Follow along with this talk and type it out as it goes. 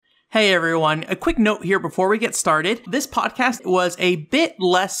Hey everyone, a quick note here before we get started. This podcast was a bit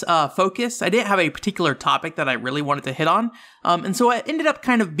less focused. I didn't have a particular topic that I really wanted to hit on. And so what it ended up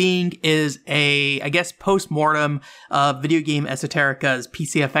kind of being is I guess, post-mortem of Video Game Esoterica's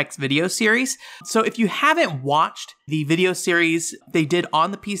PCFX video series. So if you haven't watched the video series they did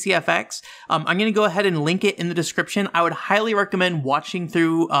on the PCFX, I'm going to go ahead and link it in the description. I would highly recommend watching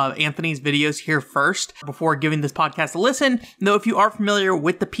through Anthony's videos here first before giving this podcast a listen. Though if you are familiar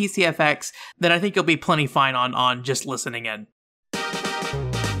with the PCFX, then I think you'll be plenty fine on just listening in.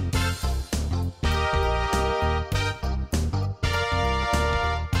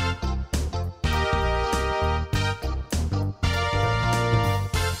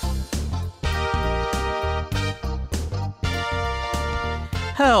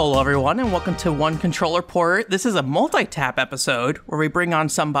 Hello everyone, and welcome to One Controller Port. This is a multi-tap episode where we bring on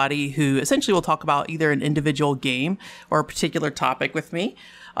somebody who essentially will talk about either an individual game or a particular topic with me.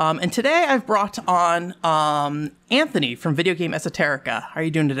 And today I've brought on Anthony from Video Game Esoterica. How are you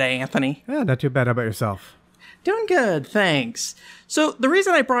doing today, Anthony? Yeah, not too bad. How about yourself? Doing good, thanks. So the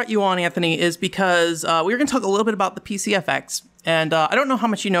reason I brought you on, Anthony, is because we were going to talk a little bit about the PCFX. And I don't know how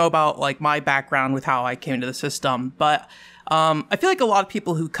much you know about like my background with how I came into the system, but I feel like a lot of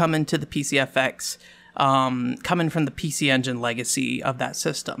people who come into the PCFX come in from the PC Engine legacy of that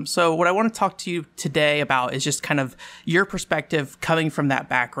system. So what I want to talk to you today about is just kind of your perspective coming from that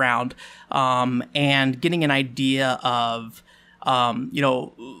background and getting an idea of,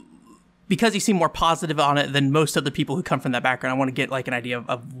 because you seem more positive on it than most of the people who come from that background, I want to get like an idea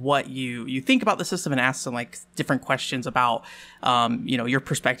of what you think about the system and ask some like different questions about, your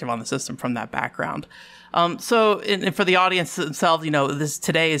perspective on the system from that background. So for the audience themselves, this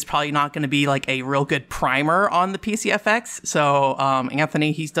today is probably not going to be like a real good primer on the PCFX. So,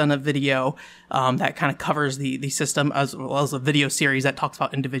 Anthony, he's done a video, that kind of covers the system as well as a video series that talks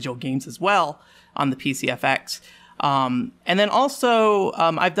about individual games as well on the PCFX. And then also,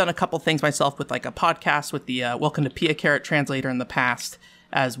 I've done a couple things myself with like a podcast with the, Welcome to Pia Carrot Translator in the past,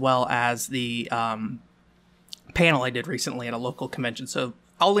 as well as the, panel I did recently at a local convention. So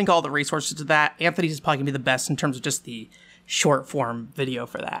I'll link all the resources to that. Anthony's is probably gonna be the best in terms of just the short form video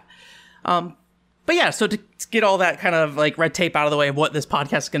for that. But yeah, so to get all that kind of like red tape out of the way of what this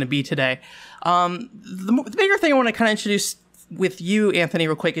podcast is going to be today, the bigger thing I want to kind of introduce with you, Anthony,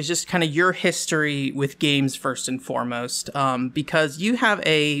 real quick, is just kind of your history with games first and foremost, because you have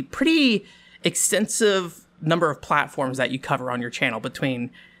a pretty extensive number of platforms that you cover on your channel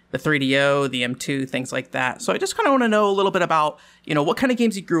between the 3DO, the M2, things like that. So I just kind of want to know a little bit about, what kind of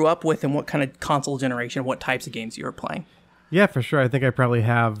games you grew up with and what kind of console generation, what types of games you were playing. Yeah, for sure. I think I probably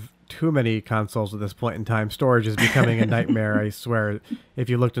have too many consoles at this point in time. Storage is becoming a nightmare. I swear, if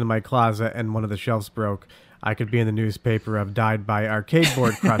you looked into my closet and one of the shelves broke, I could be in the newspaper of died by arcade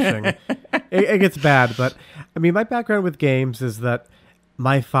board crushing. It gets bad, but I mean, my background with games is that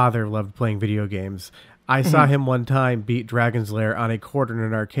my father loved playing video games. I saw him one time beat Dragon's Lair on a quarter in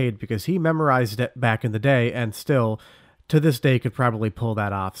an arcade because he memorized it back in the day and still, to this day, could probably pull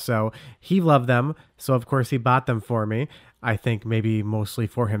that off. So he loved them. So, of course, he bought them for me. I think maybe mostly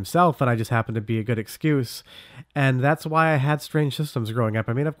for himself, and I just happened to be a good excuse. And that's why I had strange systems growing up.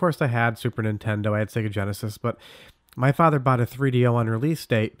 I mean, of course, I had Super Nintendo, I had Sega Genesis, but my father bought a 3DO on release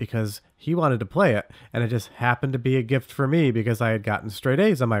date because he wanted to play it. And it just happened to be a gift for me because I had gotten straight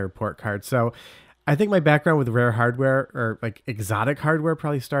A's on my report card. So I think my background with rare hardware or like exotic hardware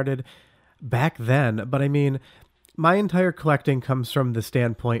probably started back then. But I mean, my entire collecting comes from the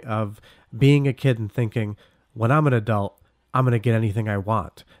standpoint of being a kid and thinking, when I'm an adult, I'm going to get anything I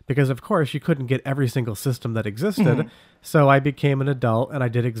want. Because, of course, you couldn't get every single system that existed. So I became an adult and I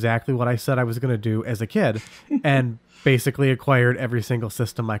did exactly what I said I was going to do as a kid and basically acquired every single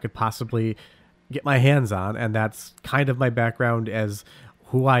system I could possibly get my hands on. And that's kind of my background as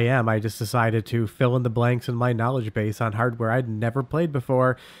who I am. I just decided to fill in the blanks in my knowledge base on hardware I'd never played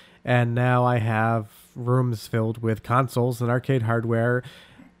before. And now I have rooms filled with consoles and arcade hardware.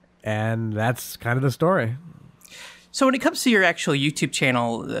 And that's kind of the story. So when it comes to your actual YouTube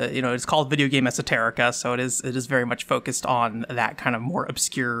channel, it's called Video Game Esoterica, so it is very much focused on that kind of more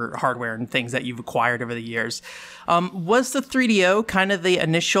obscure hardware and things that you've acquired over the years. Was the 3DO kind of the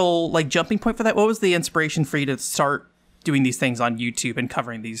initial like jumping point for that? What was the inspiration for you to start doing these things on YouTube and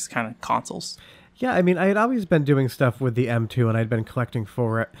covering these kind of consoles? Yeah, I mean, I had always been doing stuff with the M2 and I'd been collecting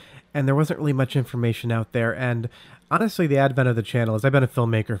for it, and there wasn't really much information out there. And honestly, the advent of the channel is I've been a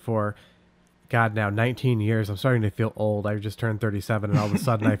filmmaker for God, now 19 years. I'm starting to feel old. I just turned 37 and all of a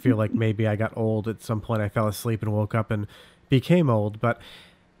sudden I feel like maybe I got old at some point. I fell asleep and woke up and became old. But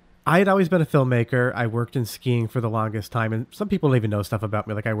I had always been a filmmaker. I worked in skiing for the longest time, and some people don't even know stuff about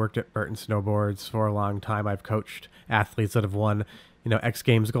me. Like I worked at Burton Snowboards for a long time. I've coached athletes that have won, X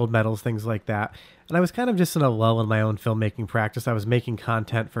Games gold medals, things like that. And I was kind of just in a lull in my own filmmaking practice. I was making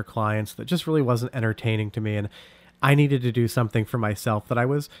content for clients that just really wasn't entertaining to me, and I needed to do something for myself that I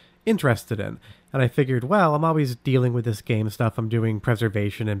was interested in. And I figured, well, I'm always dealing with this game stuff. I'm doing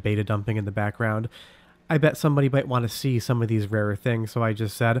preservation and beta dumping in the background. I bet somebody might want to see some of these rarer things. So I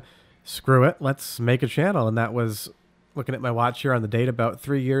just said, screw it, let's make a channel. And that was, looking at my watch here on the date, about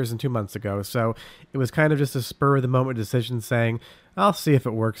 3 years and 2 months ago. So it was kind of just a spur of the moment decision saying, I'll see if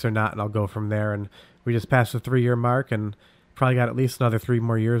it works or not, and I'll go from there. And we just passed the 3-year mark and probably got at least another 3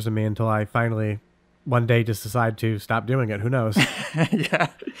 more years of me until I finally one day just decide to stop doing it. Who knows? Yeah.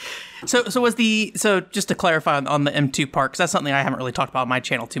 So just to clarify on the M2 part, because that's something I haven't really talked about on my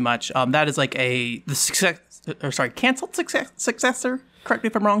channel too much. That is like canceled successor. Correct me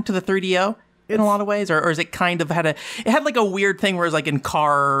if I'm wrong, to the 3DO in a lot of ways, or is it kind of it had like a weird thing where it's like in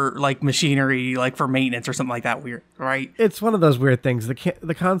car like machinery like for maintenance or something like that weird, right? It's one of those weird things.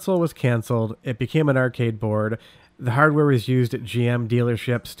 The console was canceled. It became an arcade board. The hardware was used at GM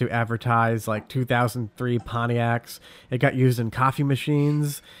dealerships to advertise like 2003 Pontiacs. It got used in coffee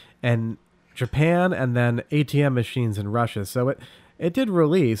machines in Japan and then ATM machines in Russia. So it did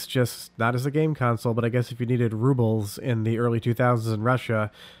release, just not as a game console, but I guess if you needed rubles in the early 2000s in Russia,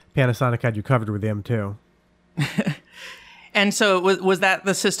 Panasonic had you covered with the M2. And so was that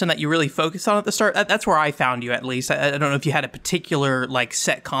the system that you really focused on at the start? That's where I found you, at least. I don't know if you had a particular like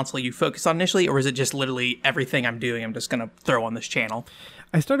set console you focused on initially, or is it just literally everything I'm doing, I'm just going to throw on this channel?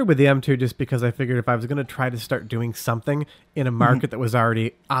 I started with the M2 just because I figured if I was going to try to start doing something in a market that was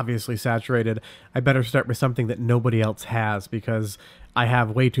already obviously saturated, I better start with something that nobody else has, because I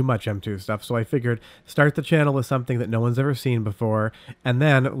have way too much M2 stuff. So I figured start the channel with something that no one's ever seen before, and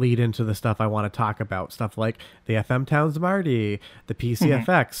then lead into the stuff I want to talk about. Stuff like the FM Towns Marty, the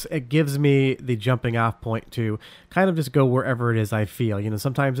PCFX. It gives me the jumping off point to kind of just go wherever it is I feel.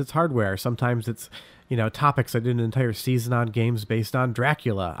 Sometimes it's hardware. Sometimes it's, topics. I did an entire season on games based on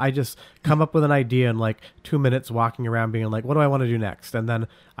Dracula. I just come up with an idea in like 2 minutes walking around being like, what do I want to do next? And then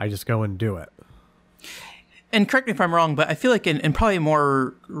I just go and do it. And correct me if I'm wrong, but I feel like in probably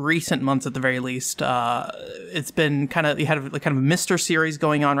more recent months at the very least, it's been you had a kind of a Mr. series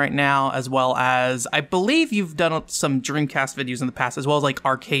going on right now, as well as I believe you've done some Dreamcast videos in the past, as well as like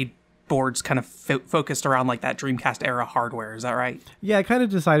arcade boards kind of focused around like that Dreamcast era hardware. Is that right? Yeah, I kind of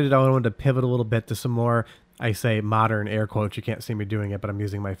decided I wanted to pivot a little bit to some more, I say modern air quotes. You can't see me doing it, but I'm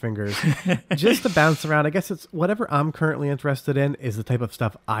using my fingers just to bounce around. I guess it's whatever I'm currently interested in is the type of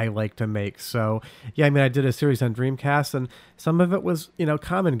stuff I like to make. So yeah, I did a series on Dreamcast, and some of it was,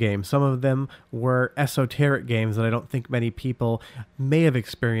 common games. Some of them were esoteric games that I don't think many people may have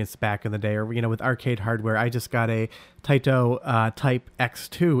experienced back in the day, or, with arcade hardware. I just got a Taito Type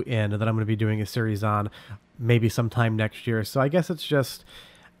X2 in that I'm going to be doing a series on maybe sometime next year. So I guess it's just,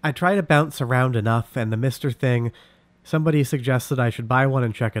 I try to bounce around enough, and the Mr. thing, somebody suggested I should buy one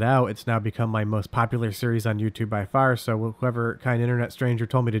and check it out. It's now become my most popular series on YouTube by far, so whoever kind internet stranger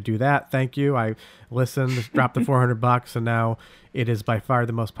told me to do that, thank you. I listened, dropped the $400, and now it is by far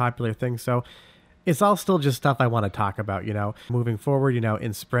the most popular thing. So it's all still just stuff I want to talk about, Moving forward,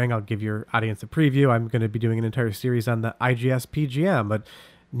 in spring, I'll give your audience a preview. I'm going to be doing an entire series on the IGS PGM, a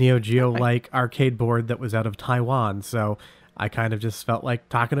Neo Geo-like arcade board that was out of Taiwan, so I kind of just felt like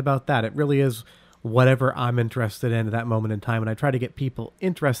talking about that. It really is whatever I'm interested in at that moment in time. And I try to get people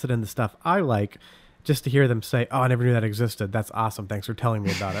interested in the stuff I like just to hear them say, oh, I never knew that existed. That's awesome. Thanks for telling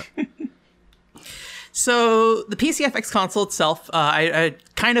me about it. So the PCFX console itself, I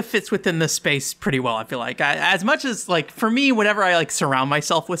kind of fits within this space pretty well, I feel like. As much as, like, for me, whenever I, like, surround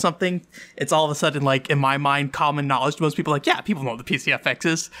myself with something, it's all of a sudden, like, in my mind, common knowledge to most people. Like, yeah, people know what the PCFX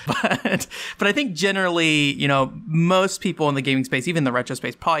is. But I think generally, most people in the gaming space, even the retro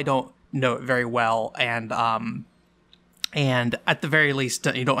space, probably don't know it very well. And at the very least,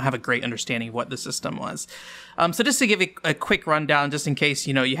 you don't have a great understanding of what the system was. So just to give you a quick rundown, just in case,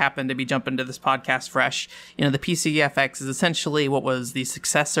 you happen to be jumping to this podcast fresh, the PCFX is essentially what was the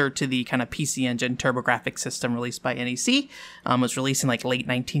successor to the kind of PC Engine TurboGrafx system released by NEC. It was released in like late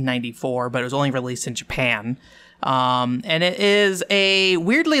 1994, but it was only released in Japan. And it is a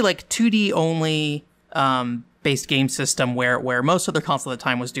weirdly like 2D only, based game system where most of their console at the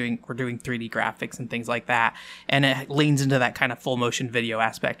time were doing 3D graphics and things like that, and it leans into that kind of full motion video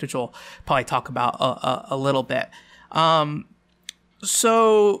aspect, which we'll probably talk about a little bit.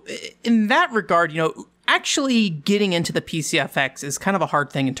 So in that regard, actually getting into the PCFX is kind of a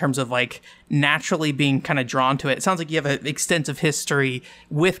hard thing in terms of like naturally being kind of drawn to it. It sounds like you have an extensive history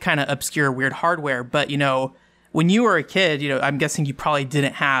with kind of obscure, weird hardware. But, you know, when you were a kid, you know, I'm guessing you probably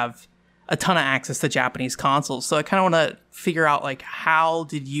didn't have a ton of access to Japanese consoles. So I kind of want to figure out, like, how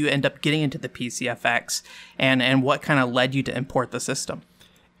did you end up getting into the PCFX and what kind of led you to import the system?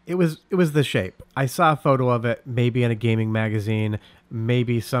 It was the shape. I saw a photo of it, maybe in a gaming magazine,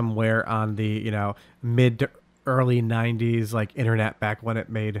 maybe somewhere on the, you know, mid to early 90s, like internet back when it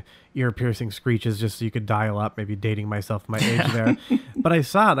made ear-piercing screeches just so you could dial up, maybe dating myself my age there. But I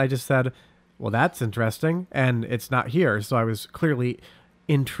saw it, and I just said, well, that's interesting, and it's not here. So I was clearly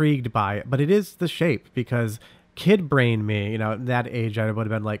intrigued by it. But it is the shape, because kid brain me, you know, at that age, I would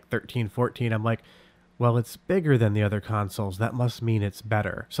have been like 13, 14. I'm like, well, it's bigger than the other consoles. That must mean it's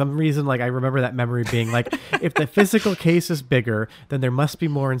better. Some reason, like, I remember that memory being like, if the physical case is bigger, then there must be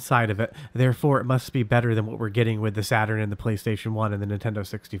more inside of it. Therefore, it must be better than what we're getting with the Saturn and the PlayStation 1 and the Nintendo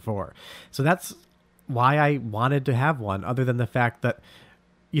 64. So that's why I wanted to have one, other than the fact that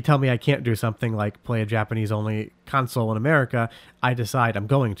you tell me I can't do something like play a Japanese-only console in America, I decide I'm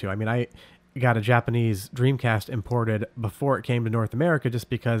going to. I mean, I got a Japanese Dreamcast imported before it came to North America just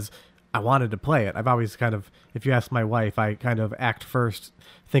because I wanted to play it. I've always kind of, if you ask my wife, I kind of act first,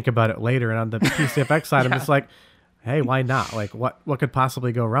 think about it later. And on the PCFX side, I'm just like, hey, why not? Like, what could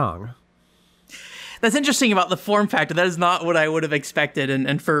possibly go wrong? That's interesting about the form factor. That is not what I would have expected.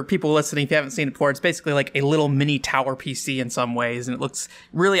 And for people listening, if you haven't seen it before, it's basically like a little mini tower PC in some ways. And it looks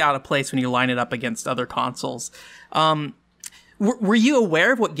really out of place when you line it up against other consoles. Were you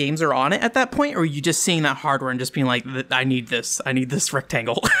aware of what games are on it at that point? Or were you just seeing that hardware and just being like, I need this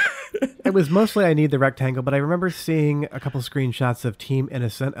rectangle? It was mostly I need the rectangle, but I remember seeing a couple screenshots of Team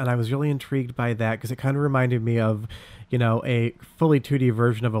Innocent, and I was really intrigued by that because it kind of reminded me of, you know, a fully 2D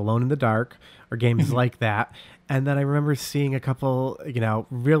version of Alone in the Dark or games like that. And then I remember seeing a couple, you know,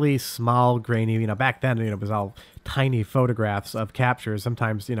 really small, grainy, you know, back then, you know, it was all tiny photographs of captures,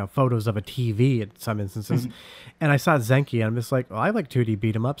 sometimes, you know, photos of a TV in some instances. And I saw Zenki, and I'm just like, well, I like 2D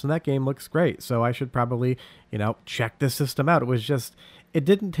beat-em-ups, and that game looks great. So I should probably, you know, check this system out. It was just, it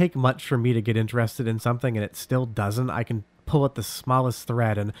didn't take much for me to get interested in something, and it still doesn't. I can pull at the smallest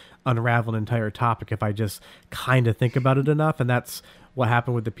thread and unravel an entire topic if I just kind of think about it enough. And that's what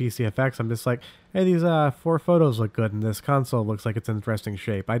happened with the PCFX. I'm just like, hey, these 4 photos look good, and this console looks like it's in interesting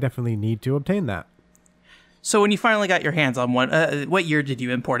shape. I definitely need to obtain that. So when you finally got your hands on one, what year did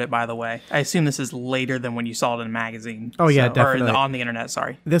you import it, by the way? I assume this is later than when you saw it in a magazine. Oh, yeah, definitely. Or on the internet,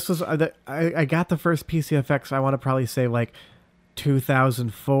 sorry. This was, I got the first PCFX, I want to probably say like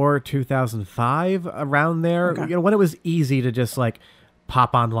 2004, 2005, around there. Okay. You know, when it was easy to just like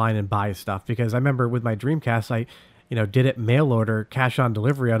pop online and buy stuff. Because I remember with my Dreamcast, I, you know, did it mail order, cash on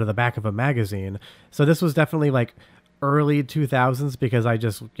delivery out of the back of a magazine. So this was definitely like early 2000s because I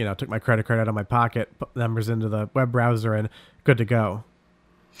just, you know, took my credit card out of my pocket, put numbers into the web browser, and good to go.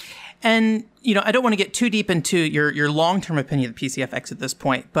 And, you know, I don't want to get too deep into your long-term opinion of the PCFX at this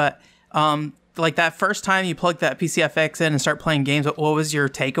point, but like that first time you plugged that PCFX in and start playing games, what was your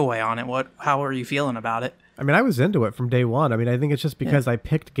takeaway on it? How are you feeling about it? I mean, I was into it from day one. I mean, I think it's just because I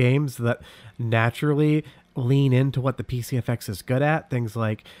picked games that naturally lean into what the PCFX is good at. Things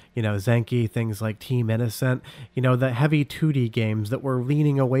like, you know, Zenki, things like Team Innocent, you know, the heavy 2D games that were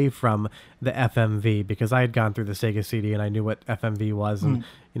leaning away from the FMV, because I had gone through the Sega CD and I knew what FMV was. And,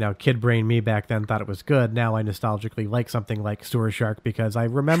 you know, kid brain me back then thought it was good. Now I nostalgically like something like Sewer Shark because I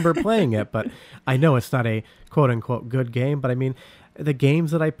remember playing it, but I know it's not a quote unquote good game. But I mean, the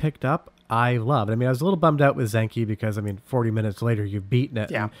games that I picked up, I loved. I mean, I was a little bummed out with Zenki because, I mean, 40 minutes later, you've beaten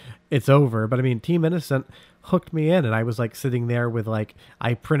it. Yeah. And it's over. But I mean, Team Innocent hooked me in, and I was like sitting there with like,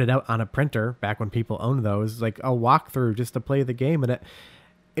 I printed out on a printer back when people owned those, like a walkthrough just to play the game. And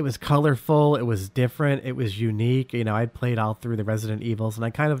it was colorful. It was different. It was unique. You know, I'd played all through the Resident Evils, and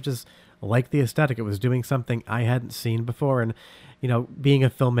I kind of just liked the aesthetic. It was doing something I hadn't seen before. And, you know, being a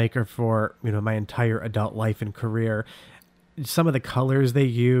filmmaker for, you know, my entire adult life and career, some of the colors they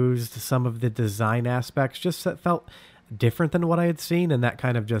used, some of the design aspects just felt different than what I had seen. And that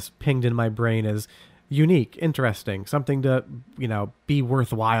kind of just pinged in my brain as unique, interesting, something to, you know, be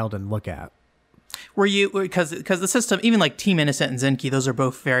worthwhile and look at. Were you, because the system, even like Team Innocent and Zenki, those are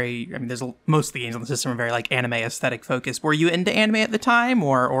both very, I mean, most of the games on the system are very like anime aesthetic focused. Were you into anime at the time,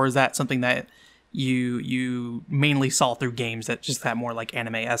 or is that something that you mainly saw through games that just had more like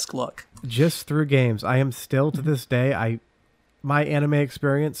anime-esque look? Just through games. I am still to this day, my anime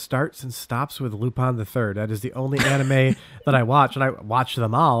experience starts and stops with Lupin the Third. That is the only anime that I watch, and I watch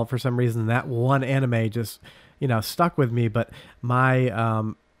them all. For some reason, that one anime just, you know, stuck with me. But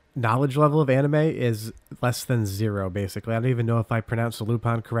my knowledge level of anime is less than zero, basically. I don't even know if I pronounced the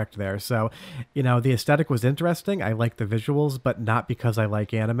Lupin correct there. So, the aesthetic was interesting. I like the visuals, but not because I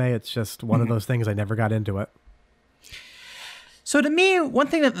like anime. It's just one of those things. I never got into it. So to me, one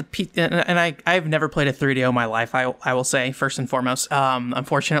thing that I've never played a 3DO in my life, I will say, first and foremost.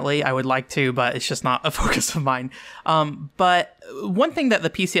 Unfortunately, I would like to, but it's just not a focus of mine. But one thing that the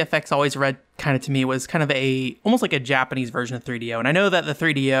PCFX always read kind of to me was kind of almost like a Japanese version of 3DO. And I know that the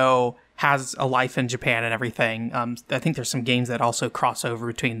 3DO has a life in Japan and everything. I think there's some games that also cross over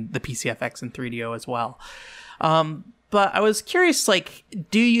between the PCFX and 3DO as well. But I was curious,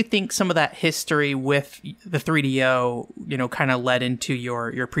 do you think some of that history with the 3DO, kind of led into your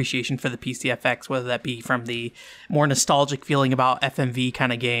appreciation for the PCFX, whether that be from the more nostalgic feeling about FMV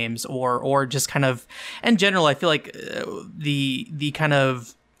kind of games, or just kind of, in general, I feel like the kind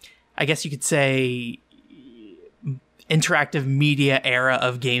of, I guess you could say, interactive media era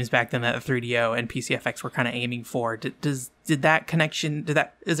of games back then that the 3DO and PCFX were kind of aiming for. Is there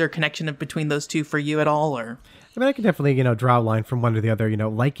a connection between those two for you at all, or? I mean, I can definitely, draw a line from one to the other.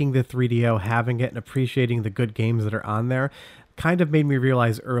 Liking the 3DO, having it, and appreciating the good games that are on there kind of made me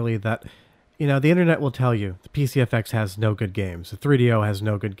realize early that, the internet will tell you the PCFX has no good games. The 3DO has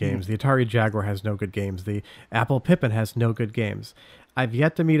no good games. The Atari Jaguar has no good games. The Apple Pippin has no good games. I've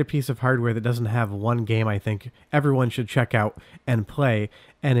yet to meet a piece of hardware that doesn't have one game I think everyone should check out and play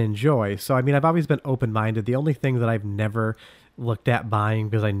and enjoy. So, I mean, I've always been open-minded. The only thing that I've never looked at buying,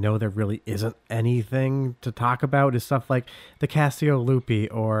 because I know there really isn't anything to talk about, is stuff like the Casio Loopy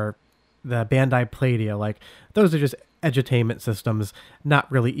or the Bandai Playdia. Like, those are just edutainment systems,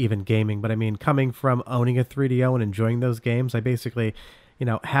 not really even gaming. But I mean, coming from owning a 3DO and enjoying those games, I basically,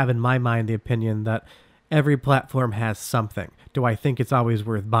 have in my mind the opinion that every platform has something. Do I think it's always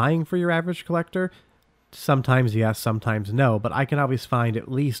worth buying for your average collector? Sometimes yes, sometimes no, but I can always find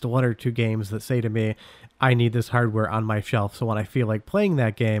at least one or two games that say to me, I need this hardware on my shelf, so when I feel like playing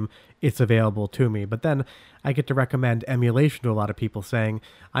that game, it's available to me. But then I get to recommend emulation to a lot of people, saying,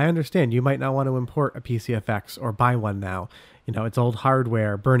 I understand you might not want to import a PCFX or buy one now. It's old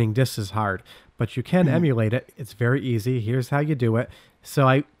hardware, burning discs is hard, but you can emulate it. It's very easy. Here's how you do it. So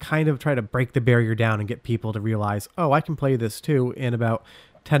I kind of try to break the barrier down and get people to realize, I can play this too in about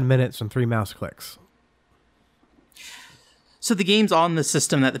 10 minutes and 3 mouse clicks. So the games on the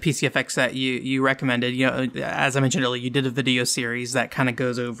system that the PCFX that you recommended, as I mentioned earlier, you did a video series that kind of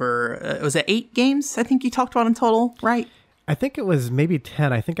goes over, was it 8 games I think you talked about in total, right? I think it was maybe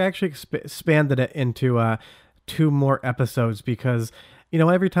 10. I think I actually expanded it into 2 more episodes because,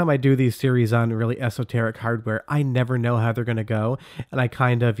 every time I do these series on really esoteric hardware, I never know how they're going to go. And I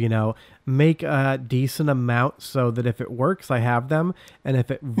kind of, make a decent amount so that if it works, I have them. And if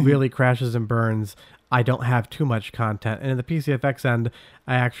it really crashes and burns, I don't have too much content. And in the PCFX end,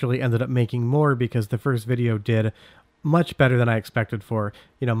 I actually ended up making more because the first video did much better than I expected for,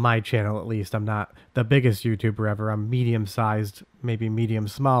 my channel at least. I'm not the biggest YouTuber ever. I'm medium-sized, maybe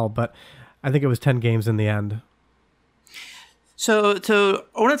medium-small, but I think it was 10 games in the end. So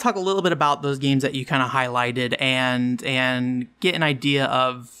I want to talk a little bit about those games that you kind of highlighted and get an idea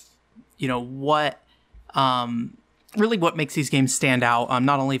of, what really what makes these games stand out,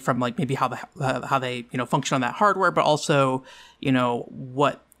 not only from like maybe how they function on that hardware, but also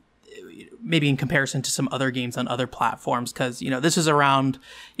what maybe in comparison to some other games on other platforms, because this is around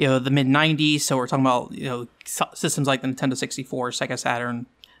the mid 90s, so we're talking about systems like the Nintendo 64, Sega Saturn.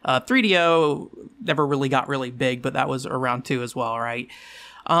 3DO never really got really big, but that was around too as well, right?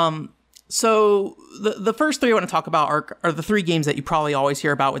 So the first 3 I want to talk about are the 3 games that you probably always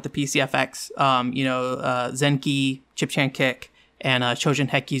hear about with the PCFX. Zenki, Chip Chan Kick, and Shojin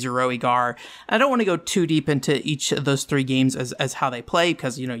Heki Zero Gar. I don't want to go too deep into each of those 3 games as how they play,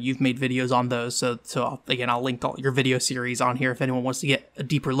 because you've made videos on those. So I'll link all your video series on here if anyone wants to get a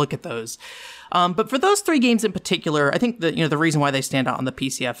deeper look at those. But for those 3 games in particular, I think that the reason why they stand out on the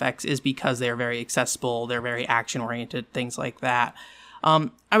PCFX is because they're very accessible, they're very action oriented, things like that.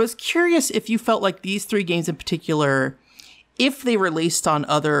 I was curious if you felt like these 3 games in particular, if they released on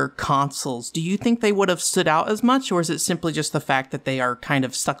other consoles, do you think they would have stood out as much, or is it simply just the fact that they are kind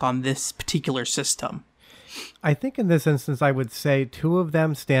of stuck on this particular system? I think in this instance, I would say 2 of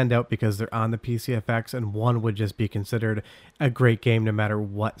them stand out because they're on the PCFX, and 1 would just be considered a great game no matter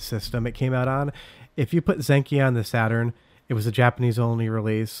what system it came out on. If you put Zenki on the Saturn, it was a Japanese-only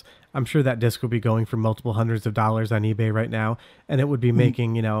release. I'm sure that disc would be going for multiple hundreds of dollars on eBay right now, and it would be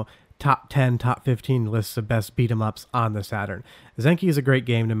making, top 10, top 15 lists of best beat-em-ups on the Saturn. Zenki is a great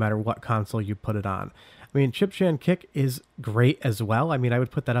game no matter what console you put it on. I mean, Chip Chan Kick is great as well. I mean, I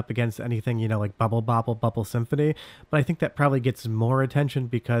would put that up against anything, like Bubble Bobble, Bubble Symphony, but I think that probably gets more attention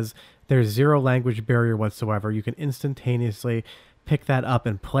because there's zero language barrier whatsoever. You can instantaneously pick that up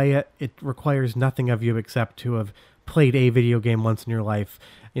and play it. It requires nothing of you except to have played a video game once in your life.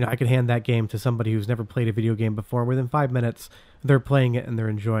 I could hand that game to somebody who's never played a video game before. Within 5 minutes, they're playing it and they're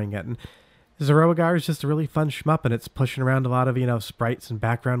enjoying it. And Zoroagar is just a really fun shmup, and it's pushing around a lot of, sprites and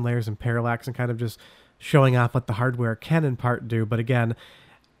background layers and parallax and kind of just showing off what the hardware can in part do. But again,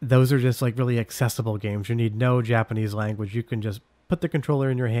 those are just like really accessible games. You need no Japanese language. You can just put the controller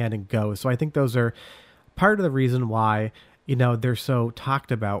in your hand and go. So I think those are part of the reason why, they're so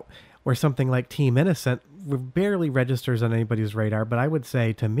talked about, where something like Team Innocent barely registers on anybody's radar. But I would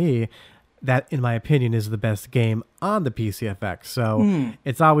say, to me, that, in my opinion, is the best game on the PCFX. So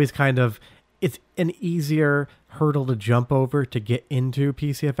it's always it's an easier hurdle to jump over to get into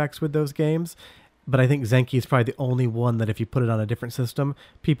PCFX with those games. But I think Zenki is probably the only one that if you put it on a different system,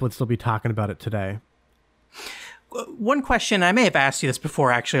 people would still be talking about it today. One question, I may have asked you this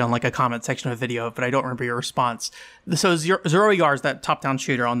before actually on like a comment section of a video, but I don't remember your response. So Zoroagar is that top-down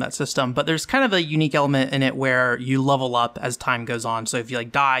shooter on that system, but there's kind of a unique element in it where you level up as time goes on. So if you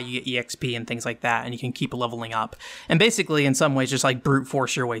like die, you get EXP and things like that, and you can keep leveling up. And basically, in some ways, just like brute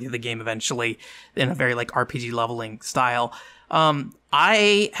force your way through the game eventually in a very like RPG leveling style.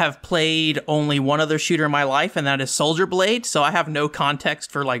 I have played only one other shooter in my life, and that is Soldier Blade. So I have no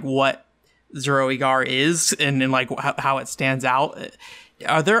context for like what Zoroagar is and like how it stands out.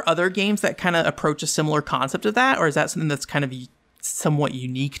 Are there other games that kind of approach a similar concept of that, or is that something that's kind of somewhat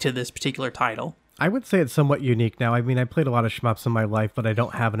unique to this particular title? I would say it's somewhat unique now. I mean, I played a lot of shmups in my life, but I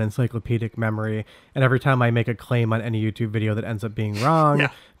don't have an encyclopedic memory. And every time I make a claim on any YouTube video that ends up being wrong,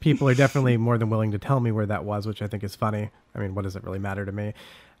 people are definitely more than willing to tell me where that was, which I think is funny. I mean, what does it really matter to me?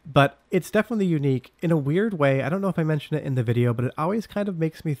 But it's definitely unique in a weird way. I don't know if I mentioned it in the video, but it always kind of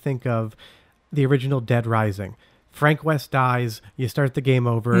makes me think of the original Dead Rising. Frank West dies, you start the game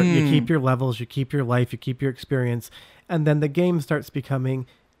over, you keep your levels, you keep your life, you keep your experience, and then the game starts becoming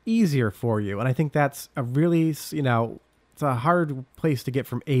easier for you. And I think that's a really, it's a hard place to get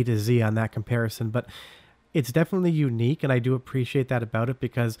from A to Z on that comparison, but it's definitely unique, and I do appreciate that about it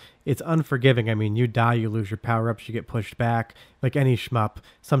because it's unforgiving. I mean, you die, you lose your power-ups, you get pushed back. Like any shmup,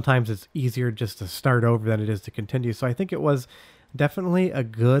 sometimes it's easier just to start over than it is to continue. So I think it was definitely a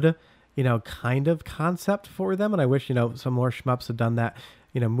good kind of concept for them. And I wish, some more shmups had done that,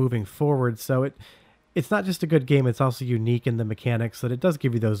 moving forward. So it's not just a good game, it's also unique in the mechanics that it does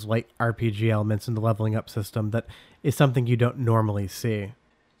give you those light RPG elements in the leveling up system that is something you don't normally see.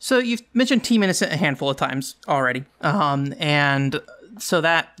 So you've mentioned Team Innocent a handful of times already. And so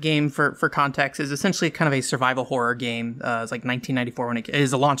that game, for context, is essentially kind of a survival horror game. It's like 1994 when it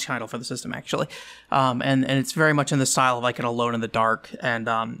is a launch title for the system, actually. And it's very much in the style of like an Alone in the Dark and,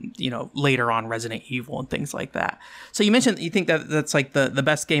 later on Resident Evil and things like that. So you mentioned that you think that that's like the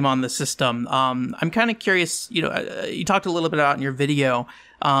best game on the system. I'm kind of curious, you talked a little bit about it in your video,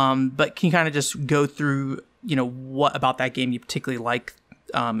 but can you kind of just go through, what about that game you particularly like,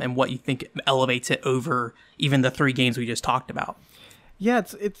 and what you think elevates it over even the three games we just talked about? Yeah,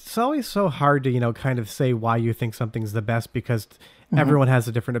 it's always so hard to, kind of say why you think something's the best because everyone has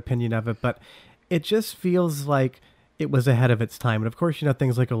a different opinion of it, but it just feels like it was ahead of its time. And of course,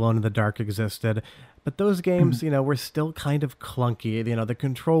 things like Alone in the Dark existed, but those games, were still kind of clunky. The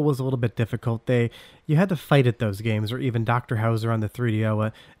control was a little bit difficult. You had to fight at those games, or even Dr. Hauser on the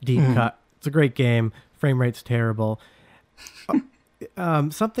 3DO, Deep Cut. It's a great game. Frame rate's terrible.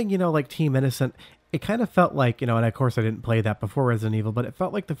 Something, like Team Innocent, it kind of felt like, and of course I didn't play that before Resident Evil, but it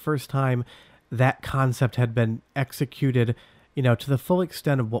felt like the first time that concept had been executed, to the full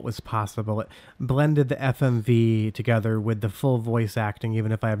extent of what was possible. It blended the FMV together with the full voice acting,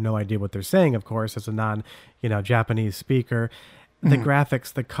 even if I have no idea what they're saying, of course, as a Japanese speaker. The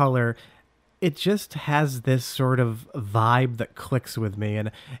graphics, the color, it just has this sort of vibe that clicks with me.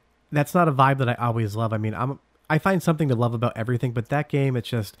 And that's not a vibe that I always love. I mean, I find something to love about everything, but that game,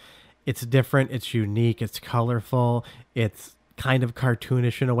 it's different, it's unique, it's colorful, it's kind of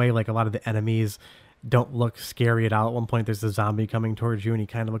cartoonish in a way, like a lot of the enemies don't look scary at all. At one point, there's a zombie coming towards you, and he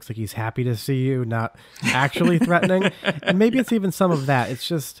kind of looks like he's happy to see you, not actually threatening. And maybe it's even some of that. It's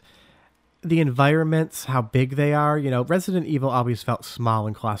just the environments, how big they are. Resident Evil always felt small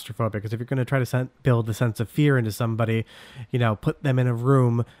and claustrophobic, because if you're going to try to build a sense of fear into somebody, put them in a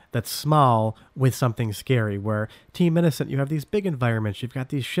room that's small with something scary. Where Team Innocent, you have these big environments, you've got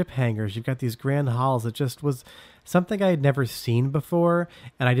these ship hangars, you've got these grand halls. It just was something I had never seen before,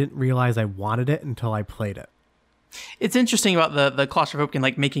 and I didn't realize I wanted it until I played it. It's interesting about the claustrophobic and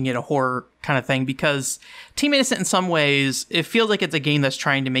like making it a horror kind of thing, because Team Innocent in some ways, it feels like it's a game that's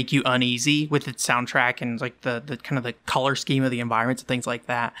trying to make you uneasy with its soundtrack and like the kind of the color scheme of the environments and things like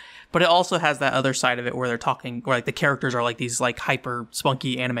that. But it also has that other side of it where they're talking, where like the characters are like these like hyper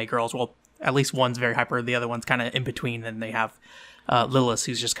spunky anime girls. Well, at least one's very hyper, the other one's kind of in between, and they have Lilith,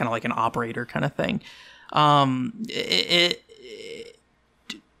 who's just kind of like an operator kind of thing.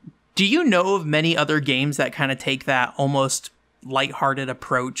 Do you know of many other games that kind of take that almost lighthearted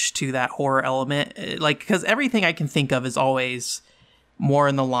approach to that horror element? Like, because everything I can think of is always more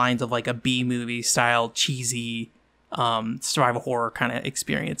in the lines of like a B-movie style, cheesy survival horror kind of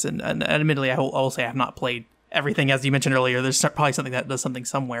experience. And admittedly, I will say I have not played everything, as you mentioned earlier. There's probably something that does something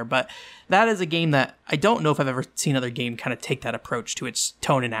somewhere, but that is a game that I don't know if I've ever seen another game kind of take that approach to its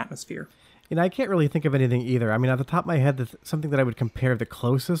tone and atmosphere. I can't really think of anything either. I mean, at the top of my head, something that I would compare the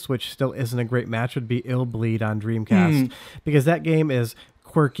closest, which still isn't a great match, would be Ill Bleed on Dreamcast. Because that game is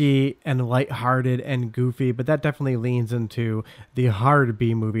quirky and lighthearted and goofy, but that definitely leans into the hard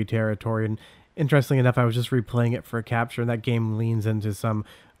B-movie territory. And interestingly enough, I was just replaying it for a capture, and that game leans into some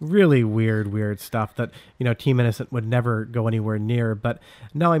really weird stuff that, Team Innocent would never go anywhere near. But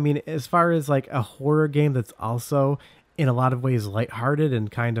no, I mean, as far as like a horror game that's also in a lot of ways lighthearted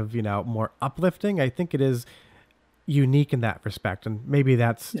and kind of, more uplifting, I think it is unique in that respect. And maybe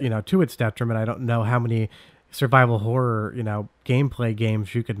that's, to its detriment. I don't know how many survival horror, gameplay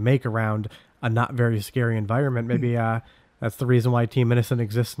games you could make around a not very scary environment. Maybe that's the reason why Team Innocent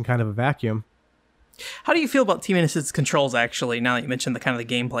exists in kind of a vacuum. How do you feel about Team Innocent's controls, actually, now that you mentioned the kind of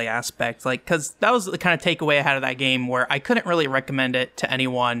the gameplay aspect? Like, because that was the kind of takeaway I had of that game, where I couldn't really recommend it to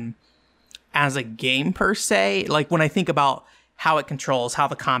anyone as a game per se. Like, when I think about how it controls, how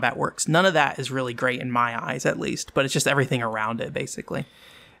the combat works, none of that is really great in my eyes, at least, but it's just everything around it, basically.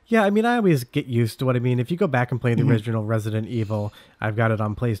 Yeah, I mean, I always get used to what I mean. If you go back and play the original Resident Evil, I've got it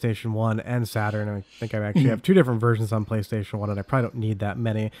on PlayStation 1 and Saturn. I think I actually have two different versions on PlayStation 1, and I probably don't need that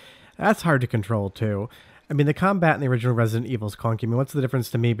many. That's hard to control, too. I mean, the combat in the original Resident Evil is clunky. I mean, what's the difference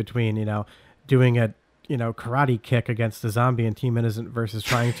to me between, doing a karate kick against a zombie in Team Innocent versus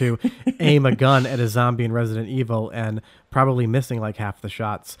trying to aim a gun at a zombie in Resident Evil and probably missing like half the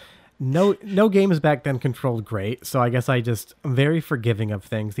shots? No games back then controlled great, so I guess I'm very forgiving of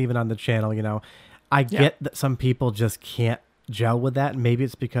things, even on the channel. I get that some people just can't gel with that, and maybe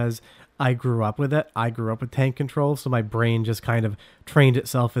it's because I grew up with it. I grew up with tank control, so my brain just kind of trained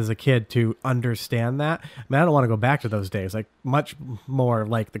itself as a kid to understand that. I mean, I don't want to go back to those days, like much more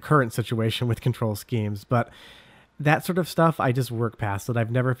like the current situation with control schemes, but that sort of stuff, I just work past it.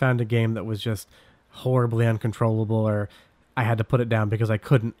 I've never found a game that was just horribly uncontrollable, or I had to put it down because I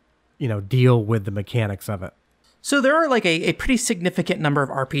couldn't, deal with the mechanics of it. So there are like a pretty significant number of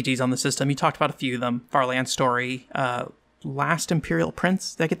RPGs on the system. You talked about a few of them: Farland Story, Last Imperial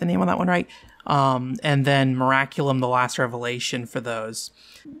Prince. Did I get the name on that one right? And then Miraculum: The Last Revelation for those.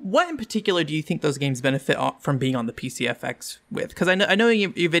 What in particular do you think those games benefit from being on the PCFX with? Because I know your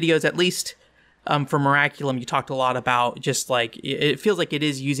videos, at least for Miraculum, you talked a lot about just like, it feels like it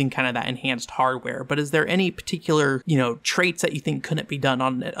is using kind of that enhanced hardware. But is there any particular, traits that you think couldn't be done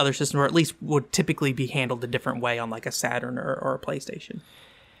on other systems, or at least would typically be handled a different way on like a Saturn or a PlayStation?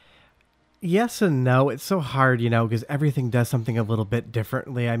 Yes and no. It's so hard, because everything does something a little bit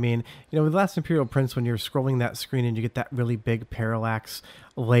differently. I mean, with Last Imperial Prince, when you're scrolling that screen and you get that really big parallax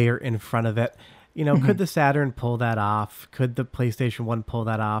layer in front of it, could the Saturn pull that off? Could the PlayStation 1 pull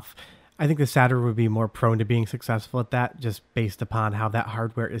that off? I think the Saturn would be more prone to being successful at that, just based upon how that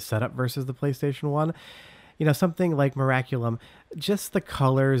hardware is set up versus the PlayStation 1. Something like Miraculum, just the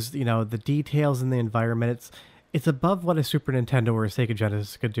colors, the details in the environment, it's above what a Super Nintendo or a Sega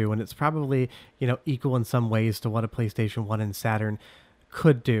Genesis could do, and it's probably, equal in some ways to what a PlayStation 1 and Saturn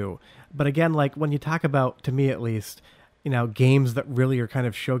could do. But again, like when you talk about, to me at least, games that really are kind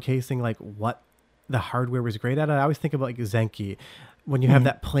of showcasing like what the hardware was great at, I always think about like Zenki. When you have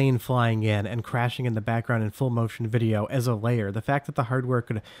that plane flying in and crashing in the background in full motion video as a layer, the fact that the hardware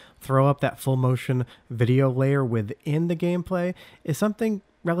could throw up that full motion video layer within the gameplay is something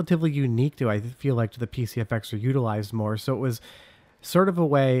relatively unique to, I feel like, to the PCFX, or utilized more. So it was sort of a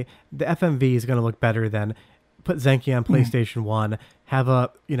way, the FMV is going to look better than put Zenki on PlayStation 1, have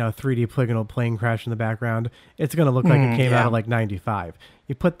a 3D polygonal plane crash in the background. It's going to look like it came out of like 95.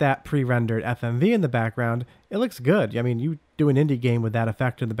 You put that pre-rendered FMV in the background, it looks good. I mean, you do an indie game with that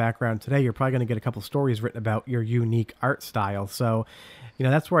effect in the background today, you're probably going to get a couple stories written about your unique art style. So,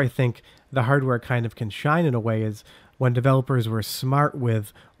 that's where I think the hardware kind of can shine in a way, is when developers were smart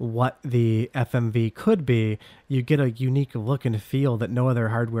with what the FMV could be, you get a unique look and feel that no other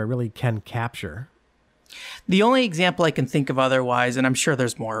hardware really can capture. The only example I can think of otherwise, and I'm sure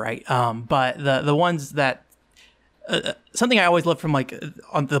there's more, right? But the ones that something I always loved from like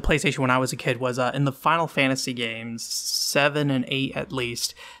on the PlayStation when I was a kid was in the Final Fantasy games, 7 and 8 at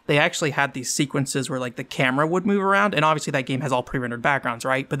least, they actually had these sequences where like the camera would move around, and obviously that game has all pre-rendered backgrounds,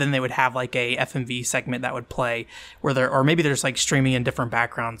 right? But then they would have like a FMV segment that would play where or maybe they're just like streaming in different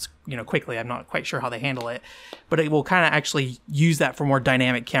backgrounds, quickly. I'm not quite sure how they handle it, but it will kind of actually use that for more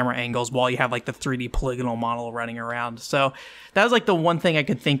dynamic camera angles while you have like the 3D polygonal model running around. So that was like the one thing I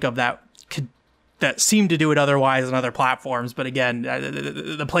could think of that seemed to do it otherwise on other platforms. But again,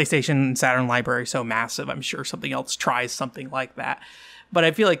 the PlayStation and Saturn library is so massive, I'm sure something else tries something like that. But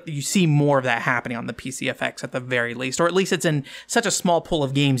I feel like you see more of that happening on the PCFX at the very least, or at least it's in such a small pool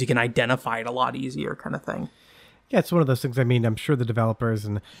of games you can identify it a lot easier kind of thing. Yeah, it's one of those things. I mean, I'm sure the developers,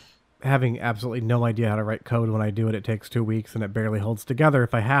 and having absolutely no idea how to write code when I do it, it takes 2 weeks and it barely holds together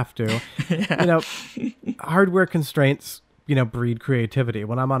if I have to. Yeah. Hardware constraints breed creativity.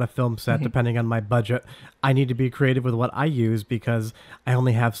 When I'm on a film set, depending on my budget, I need to be creative with what I use because I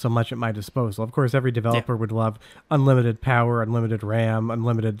only have so much at my disposal. Of course, every developer would love unlimited power, unlimited RAM,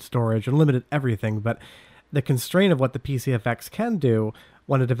 unlimited storage, unlimited everything, but the constraint of what the PCFX can do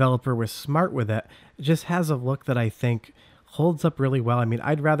when a developer was smart with it just has a look that I think holds up really well. I mean,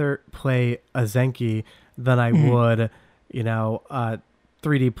 I'd rather play a Zenki than I would,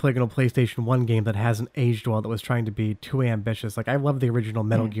 3D polygonal PlayStation 1 game that hasn't aged well, that was trying to be too ambitious. Like, I love the original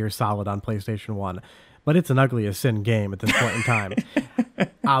Metal Gear Solid on PlayStation 1, but it's an ugly as sin game at this point in time.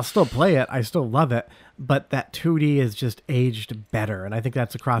 I'll still play it. I still love it, but that 2D is just aged better, and I think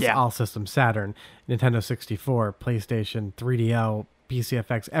that's across all systems: Saturn, Nintendo 64, PlayStation, 3DO,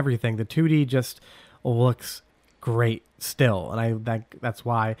 PCFX, everything. The 2D just looks great still, and that's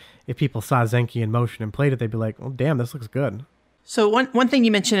why if people saw Zenki in motion and played it, they'd be like, oh, damn, this looks good. So one thing you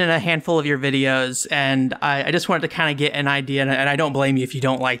mentioned in a handful of your videos, and I just wanted to kind of get an idea, and I don't blame you if you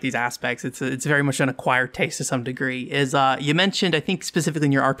don't like these aspects. It's very much an acquired taste to some degree. Is you mentioned, I think specifically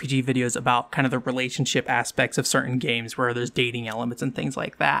in your RPG videos, about kind of the relationship aspects of certain games where there's dating elements and things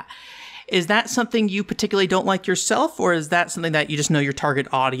like that. Is that something you particularly don't like yourself, or is that something that you just know your target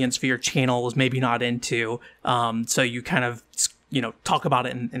audience for your channel is maybe not into, so you kind of talk about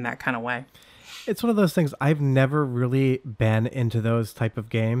it in that kind of way? It's one of those things. I've never really been into those type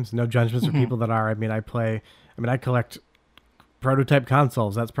of games. No judgments for people that are. I mean, I collect prototype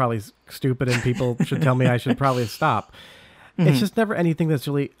consoles. That's probably stupid, and people should tell me I should probably stop. It's just never anything that's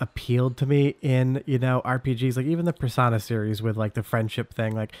really appealed to me in, RPGs. Like even the Persona series with like the friendship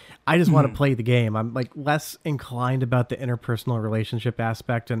thing. Like I just want to play the game. I'm like less inclined about the interpersonal relationship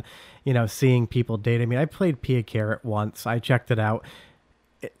aspect and, seeing people date. I mean, I played Pia Carrot once. I checked it out.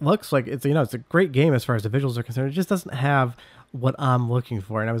 It looks like it's a great game as far as the visuals are concerned. It just doesn't have what I'm looking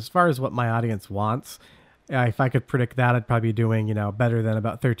for. And as far as what my audience wants, if I could predict that, I'd probably be doing, better than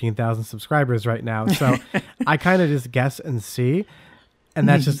about 13,000 subscribers right now. So I kind of just guess and see. And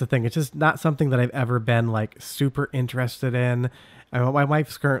that's just the thing. It's just not something that I've ever been like super interested in. My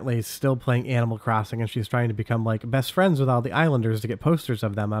wife's currently still playing Animal Crossing, and she's trying to become like best friends with all the islanders to get posters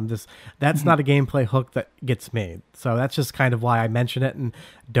of them. That's not a gameplay hook that gets me. So that's just kind of why I mention it and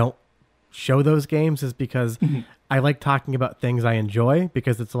don't show those games, is because I like talking about things I enjoy,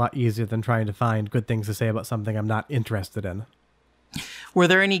 because it's a lot easier than trying to find good things to say about something I'm not interested in. Were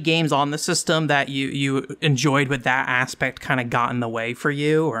there any games on the system that you enjoyed with that aspect kind of got in the way for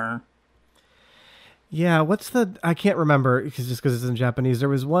you, or? Yeah, I can't remember because it's in Japanese. There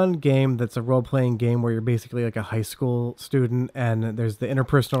was one game that's a role-playing game where you're basically like a high school student, and there's the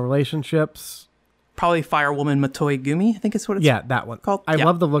interpersonal relationships. Probably Firewoman Matoi Gumi, I think is what it's that one. Called. I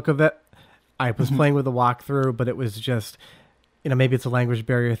love the look of it. I was playing with a walkthrough, but it was just, maybe it's a language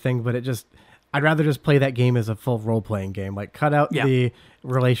barrier thing, but I'd rather just play that game as a full role-playing game. Like cut out the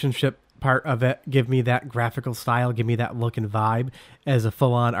relationship part of it, give me that graphical style, give me that look and vibe as a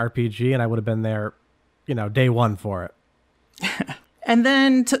full-on RPG, and I would have been there day one for it. And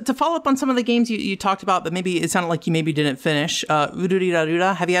then to follow up on some of the games you talked about, but maybe it sounded like you maybe didn't finish,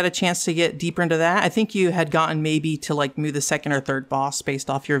 Ururiraruda, have you had a chance to get deeper into that? I think you had gotten maybe to like maybe the second or third boss based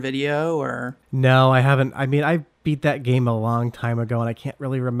off your video, or? No, I haven't. I mean, I beat that game a long time ago, and I can't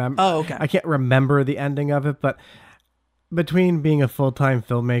really remember. Oh, okay. I can't remember the ending of it, but between being a full-time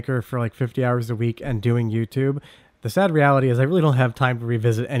filmmaker for like 50 hours a week and doing YouTube, the sad reality is I really don't have time to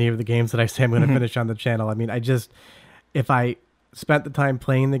revisit any of the games that I say I'm going to finish on the channel. I mean, if I spent the time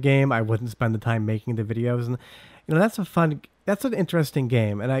playing the game, I wouldn't spend the time making the videos. And, that's an interesting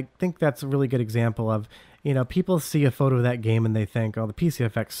game. And I think that's a really good example of, people see a photo of that game and they think, oh, the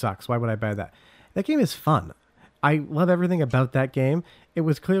PCFX sucks. Why would I buy that? That game is fun. I love everything about that game. It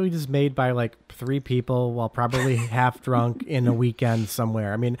was clearly just made by like 3 people while probably half drunk in a weekend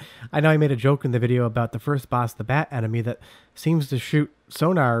somewhere. I mean, I know I made a joke in the video about the first boss, the bat enemy, that seems to shoot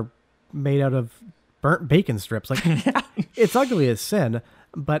sonar made out of burnt bacon strips. Like, it's ugly as sin,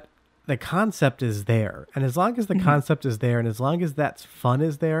 but the concept is there. And as long as the concept is there, and as long as that fun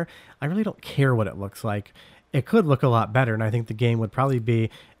is there, I really don't care what it looks like. It could look a lot better, and I think the game would probably be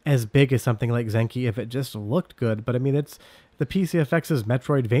as big as something like Zenki if it just looked good. But I mean, it's the PCFX's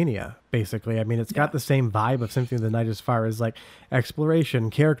Metroidvania, basically. I mean, it's got the same vibe of Symphony of the Night as far as like exploration,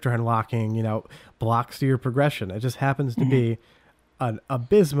 character unlocking, you know, blocks to your progression. It just happens to be an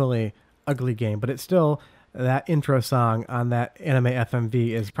abysmally ugly game, but it's still, that intro song on that anime FMV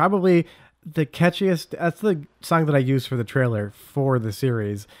is probably the catchiest. That's the song that I use for the trailer for the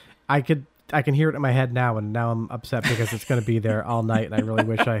series. I can hear it in my head now, and now I'm upset because it's going to be there all night, and I really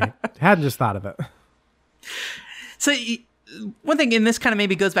wish I hadn't just thought of it. So one thing, and this kind of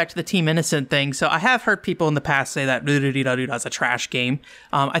maybe goes back to the Team Innocent thing. So I have heard people in the past say that is a trash game.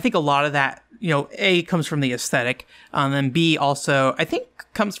 I think a lot of that, you know, A, comes from the aesthetic, and then B, also, I think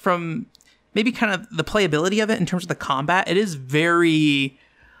comes from maybe kind of the playability of it in terms of the combat. It is very,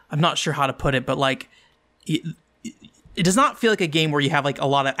 I'm not sure how to put it, but like, it does not feel like a game where you have like a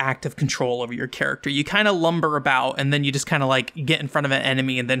lot of active control over your character. You kind of lumber about, and then you just kind of like get in front of an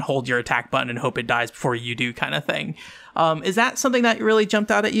enemy and then hold your attack button and hope it dies before you do, kind of thing. Is that something that really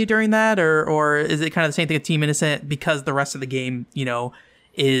jumped out at you during that, or is it kind of the same thing with Team Innocent because the rest of the game, you know,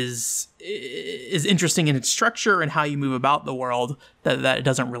 is interesting in its structure and how you move about the world, that it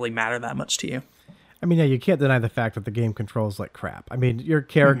doesn't really matter that much to you? I mean, yeah, you can't deny the fact that the game controls like crap. I mean, your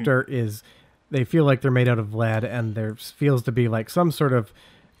character is, they feel like they're made out of lead, and there feels to be like some sort of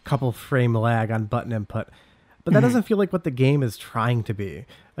couple frame lag on button input. But that doesn't feel like what the game is trying to be.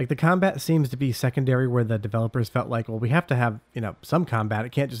 Like, the combat seems to be secondary, where the developers felt like, well, we have to have, you know, some combat.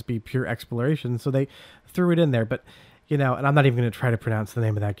 It can't just be pure exploration. So they threw it in there. But, you know, and I'm not even going to try to pronounce the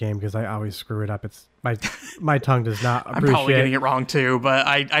name of that game because I always screw it up. It's my tongue does not appreciate. I'm probably getting it wrong too, but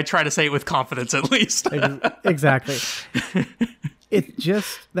I try to say it with confidence at least. Exactly. It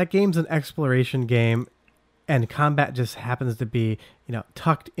just, that game's an exploration game, and combat just happens to be, you know,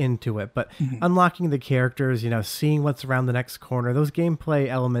 tucked into it. But unlocking the characters, you know, seeing what's around the next corner, those gameplay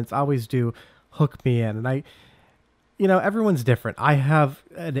elements always do hook me in. And you know, everyone's different. I have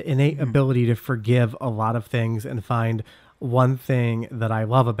an innate ability to forgive a lot of things and find one thing that I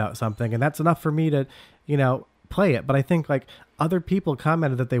love about something, and that's enough for me to, you know, play it. But I think like other people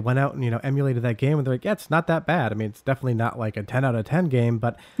commented that they went out and, you know, emulated that game, and they're like, yeah, it's not that bad. I mean, it's definitely not like a 10 out of 10 game,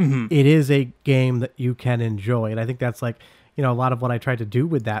 but it is a game that you can enjoy. And I think that's like, you know, a lot of what I tried to do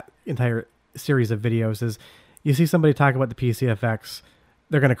with that entire series of videos is, you see somebody talk about the PCFX,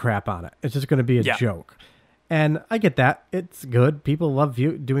 they're going to crap on it. It's just going to be a joke. And I get that. It's good. People love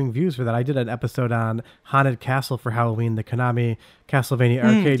doing views for that. I did an episode on Haunted Castle for Halloween, the Konami Castlevania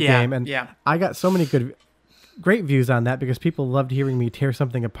arcade game. And I got so many great views on that because people loved hearing me tear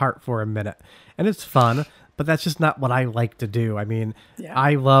something apart for a minute. And it's fun, but that's just not what I like to do. I mean,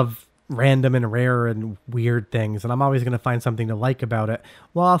 I love random and rare and weird things, and I'm always going to find something to like about it,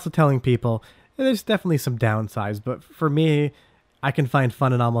 while also telling people there's definitely some downsides. But for me, I can find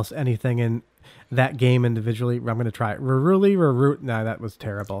fun in almost anything in that game individually. I'm going to try it. No, that was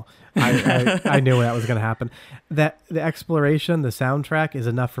terrible. I knew that was going to happen. That the exploration, the soundtrack is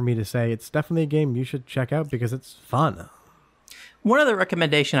enough for me to say it's definitely a game you should check out because it's fun. One other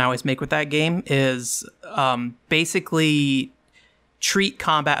recommendation I always make with that game is basically treat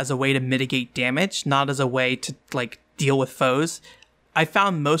combat as a way to mitigate damage, not as a way to like deal with foes. I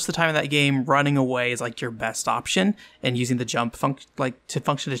found most of the time in that game, running away is like your best option, and using the jump function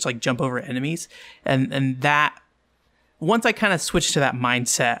to just like jump over enemies. And that, once I kind of switched to that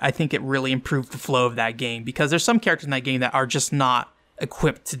mindset, I think it really improved the flow of that game, because there's some characters in that game that are just not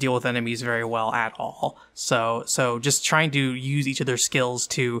equipped to deal with enemies very well at all. So just trying to use each of their skills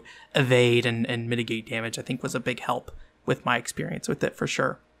to evade and mitigate damage, I think was a big help with my experience with it, for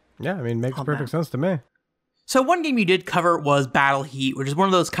sure. Yeah, I mean, makes perfect sense to me. So one game you did cover was Battle Heat, which is one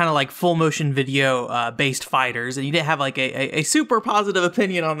of those kind of like full motion video based fighters, and you didn't have like a super positive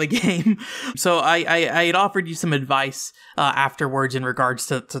opinion on the game. So I had offered you some advice afterwards in regards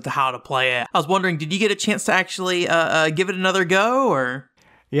to how to play it. I was wondering, did you get a chance to actually give it another go, or?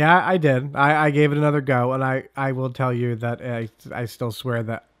 Yeah, I did. I gave it another go, and I will tell you that I still swear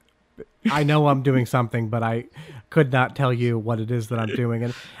that I know I'm doing something, but I could not tell you what it is that I'm doing.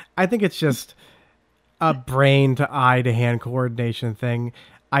 And I think it's just a brain to eye to hand coordination thing.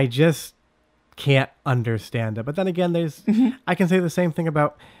 I just can't understand it. But then again, I can say the same thing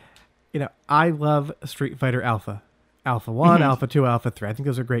about I love Street Fighter Alpha. Alpha 1, Alpha 2, Alpha 3. I think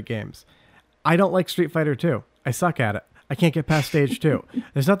those are great games. I don't like Street Fighter 2. I suck at it. I can't get past stage 2.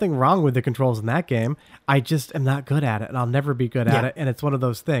 There's nothing wrong with the controls in that game. I just am not good at it, and I'll never be good at it, and it's one of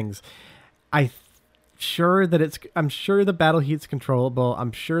those things. I'm sure the battle heat's controllable.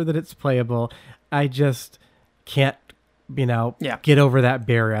 I'm sure that it's playable. I just can't, get over that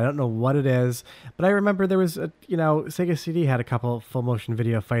barrier. I don't know what it is, but I remember there was Sega CD had a couple full motion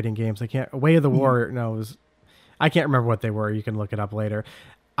video fighting games. Way of the Warrior. No, I can't remember what they were. You can look it up later.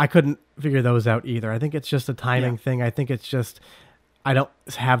 I couldn't figure those out either. I think it's just a timing thing. I think it's just I don't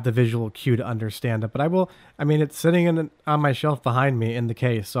have the visual cue to understand it, but I will. I mean, it's sitting on my shelf behind me in the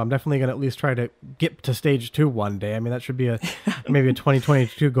case, so I'm definitely going to at least try to get to stage 2 one day. I mean, that should be maybe a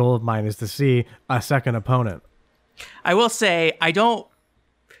 2022 goal of mine, is to see a second opponent. I will say I don't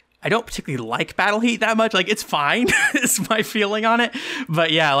particularly like Battle Heat that much. Like, it's fine. It's my feeling on it.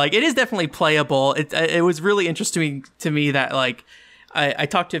 But yeah, like, it is definitely playable. It was really interesting to me that, like, I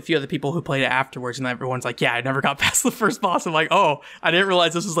talked to a few other people who played it afterwards, and everyone's like, yeah, I never got past the first boss. I'm like, oh, I didn't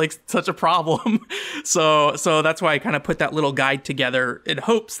realize this was like such a problem. So that's why I kind of put that little guide together in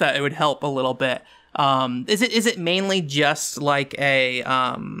hopes that it would help a little bit. Is it mainly just like a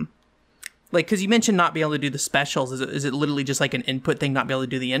like, because you mentioned not being able to do the specials. Is it literally just like an input thing, not be able to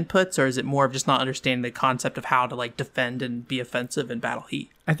do the inputs, or is it more of just not understanding the concept of how to like defend and be offensive in Battle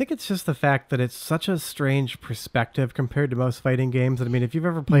Heat? I think it's just the fact that it's such a strange perspective compared to most fighting games. I mean, if you've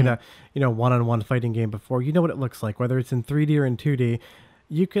ever played a one-on-one fighting game before, you know what it looks like, whether it's in 3D or in 2D.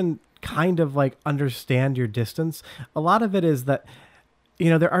 You can kind of like understand your distance. A lot of it is that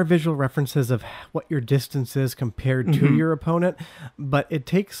there are visual references of what your distance is compared to your opponent, but it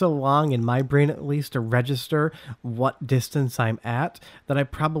takes so long, in my brain at least, to register what distance I'm at that I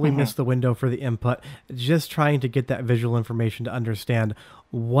probably missed the window for the input, just trying to get that visual information to understand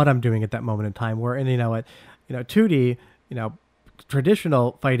what I'm doing at that moment in time. Where in 2D,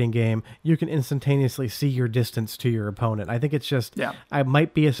 traditional fighting game, you can instantaneously see your distance to your opponent. I think it's just, I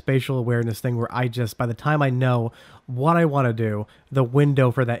might be a spatial awareness thing where by the time I know what I want to do, the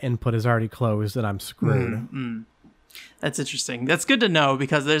window for that input is already closed and I'm screwed. That's interesting. That's good to know,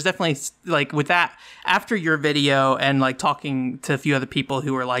 because there's definitely, like, with that, after your video and like talking to a few other people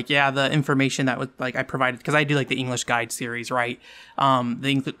who were like, yeah, the information that was like I provided, because I do like the English guide series, right?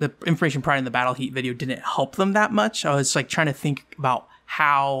 The information provided in the Battle Heat video didn't help them that much. I was like trying to think about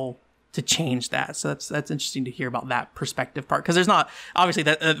how to change that. So that's interesting to hear about that perspective part, because there's not, obviously,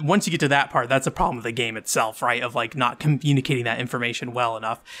 that once you get to that part, that's a problem with the game itself, right? Of like not communicating that information well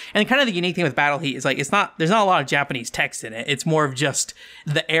enough. And kind of the unique thing with Battle Heat is like there's not a lot of Japanese text in it. It's more of just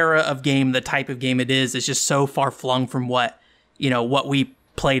the era of game, the type of game it is just so far flung from what we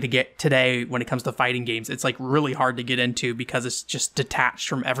play to get today when it comes to fighting games. It's like really hard to get into because it's just detached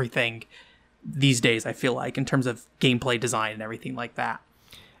from everything these days, I feel like, in terms of gameplay design and everything like that.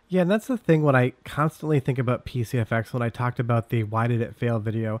 Yeah, and that's the thing when I constantly think about PCFX, when I talked about the Why Did It Fail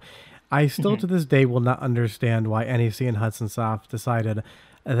video. I still to this day will not understand why NEC and Hudson Soft decided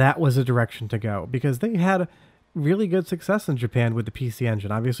that was a direction to go, because they had really good success in Japan with the PC Engine.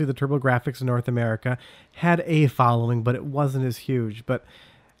 Obviously, the TurboGrafx in North America had a following, but it wasn't as huge. But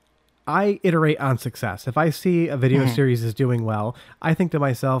I iterate on success. If I see a video series is doing well, I think to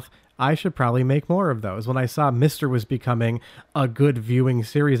myself, I should probably make more of those. When I saw Myster was becoming a good viewing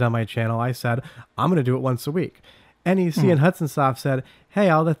series on my channel, I said, I'm going to do it once a week. NEC and Hudson Soft said, hey,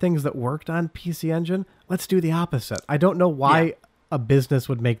 all the things that worked on PC Engine, let's do the opposite. I don't know why a business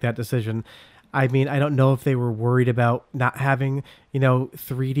would make that decision. I mean, I don't know if they were worried about not having,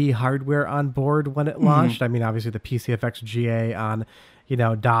 3D hardware on board when it launched. I mean, obviously the PCFX GA on,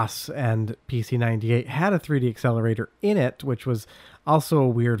 DOS and PC98 had a 3D accelerator in it, which was also a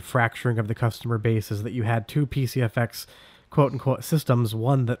weird fracturing of the customer base, is that you had two PCFX quote-unquote systems,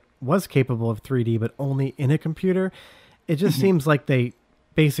 one that was capable of 3D but only in a computer. It just seems like they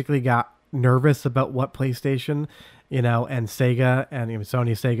basically got nervous about what PlayStation, and Sega and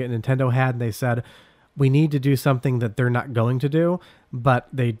Sony, Sega, and Nintendo had, and they said, we need to do something that they're not going to do, but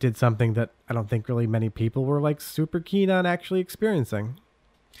they did something that I don't think really many people were like super keen on actually experiencing.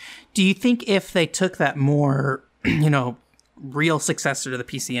 Do you think if they took that more, real successor to the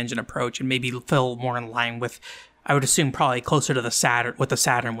PC Engine approach and maybe fell more in line with, I would assume, probably closer to the Saturn, what the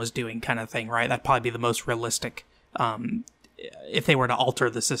Saturn was doing kind of thing, right? That'd probably be the most realistic if they were to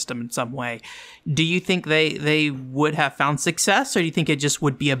alter the system in some way. Do you think they would have found success, or do you think it just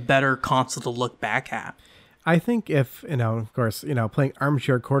would be a better console to look back at? I think if, of course, playing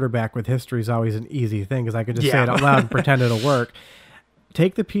armchair quarterback with history is always an easy thing, because I could just say it out loud and pretend it'll work.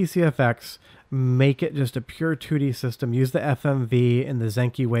 Take the PCFX, make it just a pure 2D system, use the FMV and the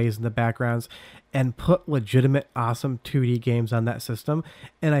Zenki ways in the backgrounds, and put legitimate, awesome 2D games on that system.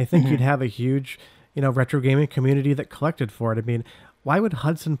 And I think you'd have a huge, retro gaming community that collected for it. I mean, why would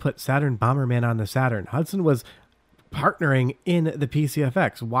Hudson put Saturn Bomberman on the Saturn? Hudson was partnering in the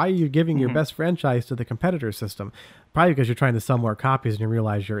PCFX. Why are you giving your best franchise to the competitor system? Probably because you're trying to sell more copies and you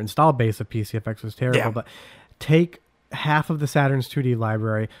realize your install base of PCFX was terrible. Yeah. But take half of the Saturn's 2D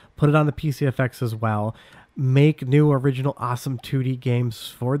library, put it on the PCFX as well, make new original awesome 2D games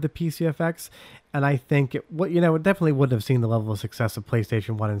for the PCFX, and I think it definitely wouldn't have seen the level of success of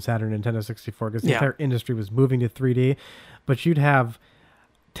PlayStation 1 and Saturn Nintendo 64 because the entire industry was moving to 3D, but you'd have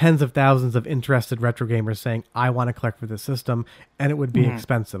tens of thousands of interested retro gamers saying, I want to collect for this system, and it would be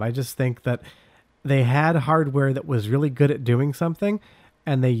expensive. I just think that they had hardware that was really good at doing something,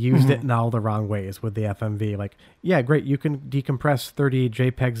 and they used it in all the wrong ways with the FMV. Like, yeah, great, you can decompress 30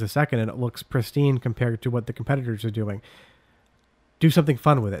 JPEGs a second and it looks pristine compared to what the competitors are doing. Do something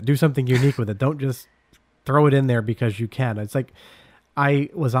fun with it. Do something unique with it. Don't just throw it in there because you can. It's like,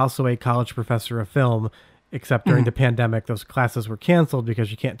 I was also a college professor of film, except during the pandemic, those classes were canceled because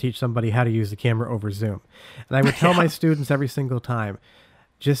you can't teach somebody how to use the camera over Zoom. And I would tell my students every single time,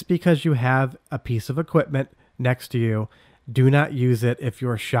 just because you have a piece of equipment next to you, do not use it if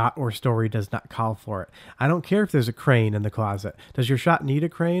your shot or story does not call for it. I don't care if there's a crane in the closet. Does your shot need a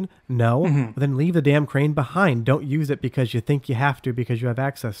crane? No. Well, then leave the damn crane behind. Don't use it because you think you have to because you have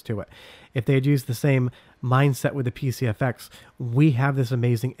access to it. If they had used the same mindset with the PCFX, we have this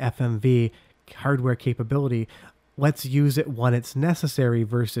amazing FMV hardware capability. Let's use it when it's necessary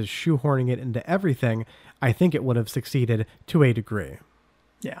versus shoehorning it into everything. I think it would have succeeded to a degree.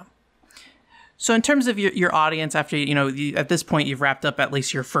 Yeah. So in terms of your audience, after, at this point, you've wrapped up at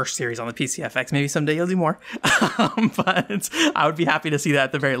least your first series on the PCFX. Maybe someday you'll do more, but I would be happy to see that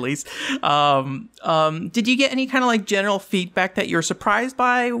at the very least. Did you get any kind of like general feedback that you're surprised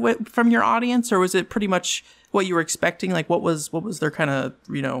by from your audience, or was it pretty much what you were expecting? Like what was their kind of,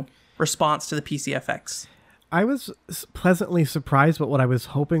 response to the PCFX? I was pleasantly surprised, but what I was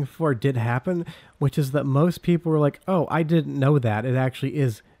hoping for did happen, which is that most people were like, oh, I didn't know that. It actually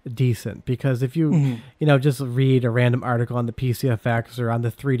is decent. Because if you, just read a random article on the PCFX or on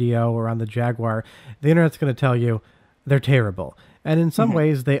the 3DO or on the Jaguar, the internet's going to tell you they're terrible. And in some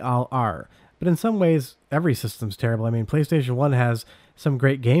ways, they all are. But in some ways, every system's terrible. I mean, PlayStation 1 has some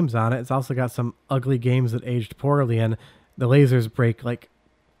great games on it. It's also got some ugly games that aged poorly, and the lasers break like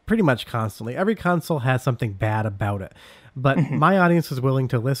pretty much constantly. Every console has something bad about it. But my audience is willing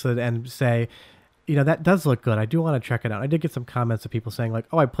to listen and say, that does look good. I do want to check it out. I did get some comments of people saying like,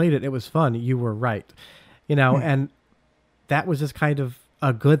 oh, I played it. It was fun. You were right. And that was just kind of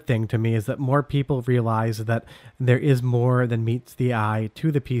a good thing to me, is that more people realize that there is more than meets the eye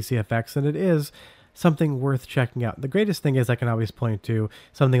to the PCFX, and it is something worth checking out. The greatest thing is I can always point to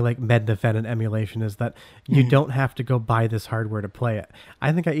something like Mednafen and emulation, is that you don't have to go buy this hardware to play it.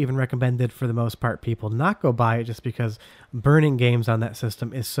 I think I even recommended, for the most part, people not go buy it just because burning games on that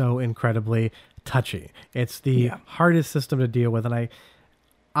system is so incredibly touchy. It's the hardest system to deal with, and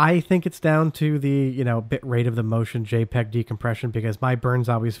I think it's down to the, bit rate of the motion JPEG decompression, because my burns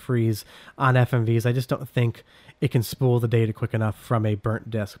always freeze on FMVs. I just don't think it can spool the data quick enough from a burnt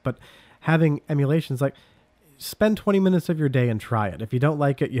disk. But having emulations, like, spend 20 minutes of your day and try it. If you don't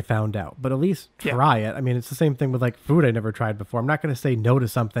like it, you found out. But at least try it. I mean, it's the same thing with like food I never tried before. I'm not going to say no to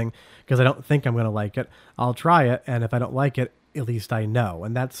something because I don't think I'm going to like it. I'll try it, and if I don't like it, at least I know.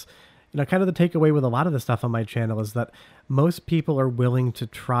 And that's, kind of the takeaway with a lot of the stuff on my channel, is that most people are willing to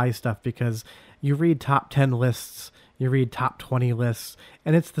try stuff because you read top 10 lists, you read top 20 lists,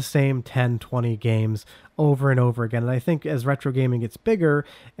 and it's the same 10, 20 games over and over again. And I think as retro gaming gets bigger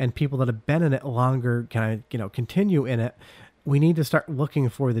and people that have been in it longer can, continue in it, we need to start looking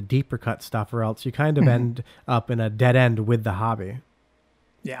for the deeper cut stuff, or else you kind of end up in a dead end with the hobby.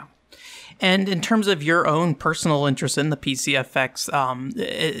 Yeah. And in terms of your own personal interest in the PCFX,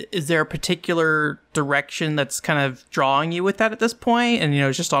 is there a particular direction that's kind of drawing you with that at this point? And,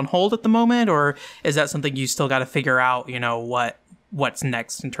 it's just on hold at the moment? Or is that something you still got to figure out, what's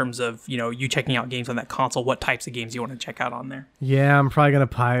next in terms of, you checking out games on that console, what types of games you want to check out on there? Yeah, I'm probably going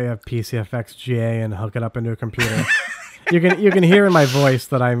to buy a PCFX GA and hook it up into a computer. You can hear in my voice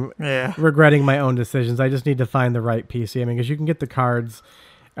that I'm regretting my own decisions. I just need to find the right PC. I mean, because you can get the cards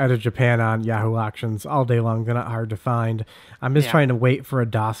out of Japan on Yahoo Auctions all day long. They're not hard to find. I'm just trying to wait for a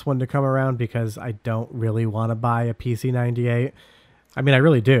DOS one to come around, because I don't really want to buy a PC-98. I mean, I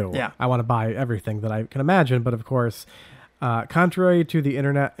really do. Yeah. I want to buy everything that I can imagine, but of course, contrary to the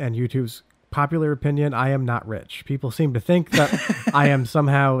internet and YouTube's popular opinion, I am not rich. People seem to think that I am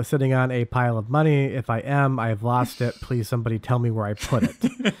somehow sitting on a pile of money. If I am, I have lost it. Please, somebody tell me where I put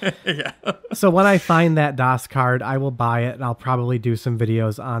it. Yeah. So when I find that DOS card, I will buy it, and I'll probably do some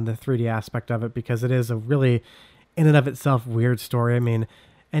videos on the 3D aspect of it, because it is a really, in and of itself, weird story. I mean,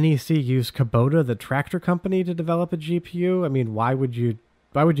 NEC used Kubota, the tractor company, to develop a GPU. I mean, why would you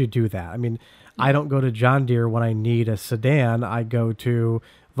do that? I mean, I don't go to John Deere when I need a sedan. I go to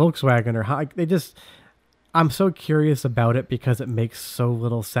Volkswagen I'm so curious about it because it makes so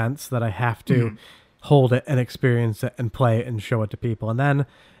little sense that I have to hold it and experience it and play it and show it to people. And then,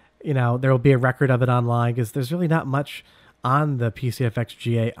 there will be a record of it online, because there's really not much on the PCFX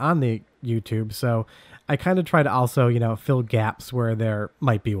GA on the YouTube. So I kind of try to also, fill gaps where there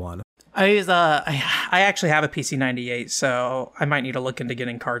might be one. I actually have a PC98, so I might need to look into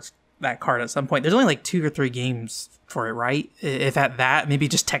getting that card at some point. There's only like 2 or 3 games for it, right? If at that, maybe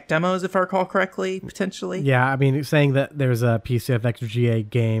just tech demos, if I recall correctly, potentially. Yeah, I mean, saying that there's a PCFX GA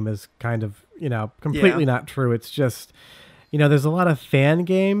game is kind of, completely not true. It's just, there's a lot of fan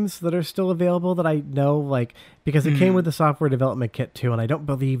games that are still available that I know, like, because it came with the software development kit too, and I don't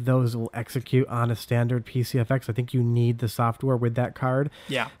believe those will execute on a standard PCFX. I think you need the software with that card.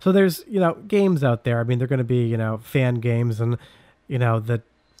 Yeah. So there's, games out there. I mean, they're going to be, fan games, and, the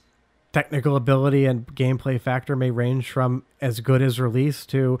technical ability and gameplay factor may range from as good as release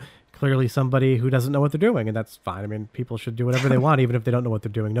to clearly somebody who doesn't know what they're doing, and that's fine. I mean, people should do whatever they want, even if they don't know what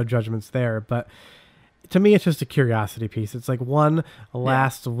they're doing. No judgments there. But to me, it's just a curiosity piece. It's like one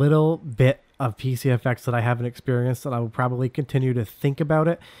last little bit of PCFX that I haven't experienced, and I will probably continue to think about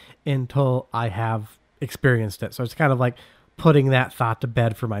it until I have experienced it. So it's kind of like putting that thought to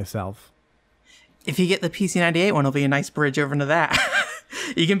bed for myself. If you get the PC98 one, it'll be a nice bridge over into that.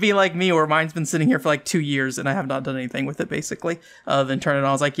 You can be like me, where mine's been sitting here for like 2 years and I have not done anything with it, basically. Then turn it on,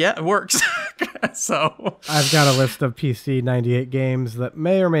 I was like, yeah, it works. So I've got a list of PC98 games that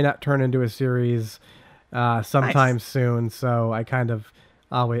may or may not turn into a series sometime soon. So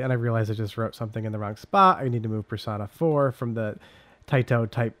I'll wait. And I realize I just wrote something in the wrong spot. I need to move Persona 4 from the Taito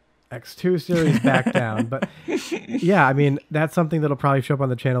Type X2 series back down. But yeah, I mean, that's something that'll probably show up on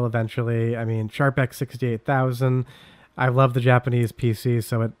the channel eventually. I mean, SharpX 68000. I love the Japanese PC,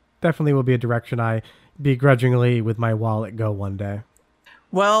 so it definitely will be a direction I begrudgingly with my wallet go one day.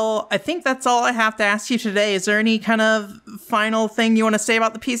 Well, I think that's all I have to ask you today. Is there any kind of final thing you want to say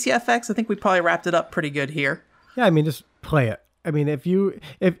about the PCFX? I think we probably wrapped it up pretty good here. Yeah, I mean, just play it. I mean, if you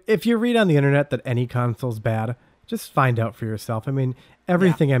read on the internet that any console's bad, just find out for yourself. I mean,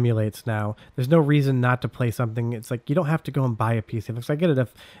 everything emulates now. There's no reason not to play something. It's like, you don't have to go and buy a PCFX. I get it.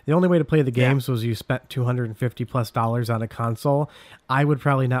 If the only way to play the games was you spent $250+ on a console, I would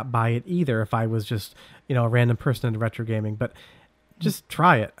probably not buy it either if I was just, a random person into retro gaming. But just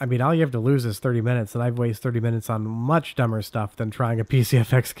try it. I mean, all you have to lose is 30 minutes, and I've wasted 30 minutes on much dumber stuff than trying a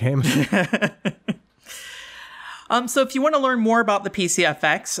PCFX game. So if you want to learn more about the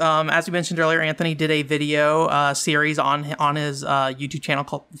PCFX, as we mentioned earlier, Anthony did a video series on his YouTube channel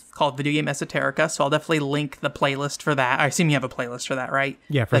called Video Game Esoterica. So I'll definitely link the playlist for that. I assume you have a playlist for that, right?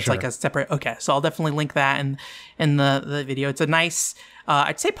 Yeah, for sure. That's like a separate. Okay, so I'll definitely link that in the video. It's a nice,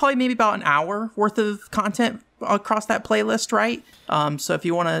 I'd say probably maybe about an hour worth of content across that playlist, right? So if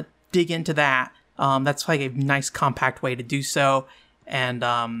you want to dig into that, that's like a nice compact way to do so. And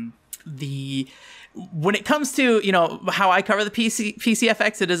when it comes to, how I cover the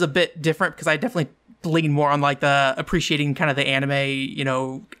PCFX, it is a bit different because I definitely lean more on like the appreciating kind of the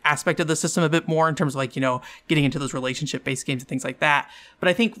anime, aspect of the system a bit more in terms of like, getting into those relationship-based games and things like that. But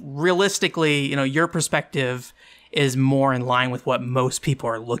I think realistically, your perspective is more in line with what most people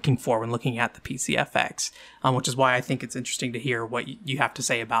are looking for when looking at the PCFX, which is why I think it's interesting to hear what you have to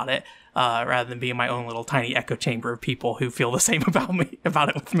say about it, rather than being my own little tiny echo chamber of people who feel the same about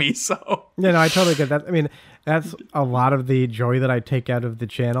it with me. So yeah, no, I totally get that. I mean, that's a lot of the joy that I take out of the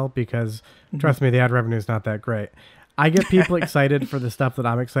channel because trust me, the ad revenue is not that great. I get people excited for the stuff that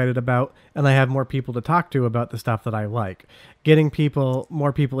I'm excited about, and I have more people to talk to about the stuff that I like. Getting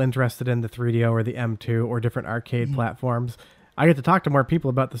more people interested in the 3DO or the M2 or different arcade platforms. I get to talk to more people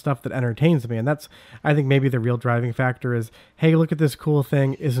about the stuff that entertains me, and that's, I think, maybe the real driving factor is, hey, look at this cool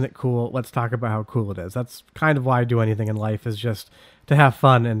thing. Isn't it cool? Let's talk about how cool it is. That's kind of why I do anything in life, is just to have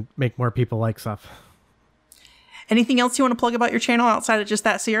fun and make more people like stuff. Anything else you want to plug about your channel outside of just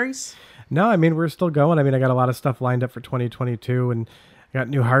that series? No, I mean, we're still going. I mean, I got a lot of stuff lined up for 2022, and I got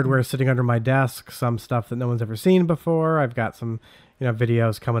new hardware sitting under my desk, some stuff that no one's ever seen before. I've got some,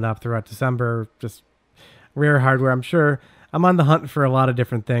 videos coming up throughout December, just rare hardware. I'm sure I'm on the hunt for a lot of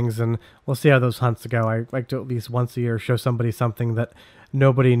different things, and we'll see how those hunts go. I like to at least once a year show somebody something that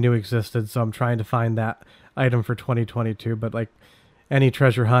nobody knew existed, so I'm trying to find that item for 2022. But like any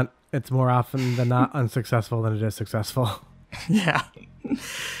treasure hunt, it's more often than not unsuccessful than it is successful. Yeah.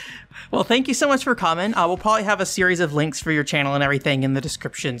 Well, thank you so much for coming. We'll probably have a series of links for your channel and everything in the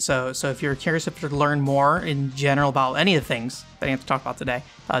description. So if you're curious to learn more in general about any of the things that Anthony talked about today,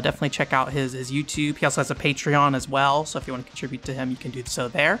 definitely check out his YouTube. He also has a Patreon as well. So if you want to contribute to him, you can do so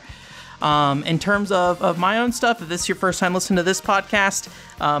there. In terms of my own stuff, if this is your first time listening to this podcast,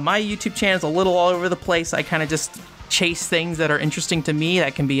 my YouTube channel is a little all over the place. I kind of just chase things that are interesting to me.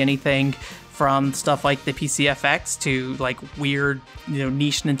 That can be anything from stuff like the PCFX to like weird,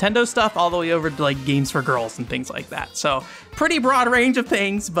 niche Nintendo stuff, all the way over to like games for girls and things like that. So pretty broad range of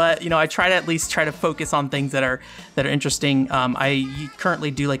things, but I try to at least try to focus on things that are interesting. I currently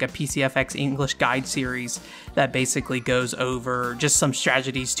do like a PCFX English guide series that basically goes over just some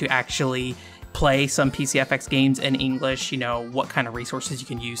strategies to actually play some PCFX games in English, what kind of resources you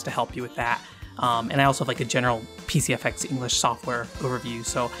can use to help you with that. And I also have like a general PCFX English software overview,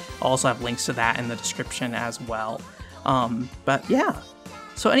 so I'll also have links to that in the description as well. But yeah.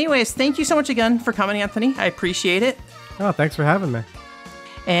 So anyways, thank you so much again for coming, Anthony. I appreciate it. Oh, thanks for having me.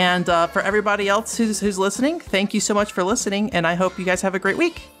 And for everybody else who's listening, thank you so much for listening, and I hope you guys have a great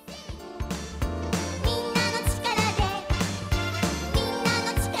week.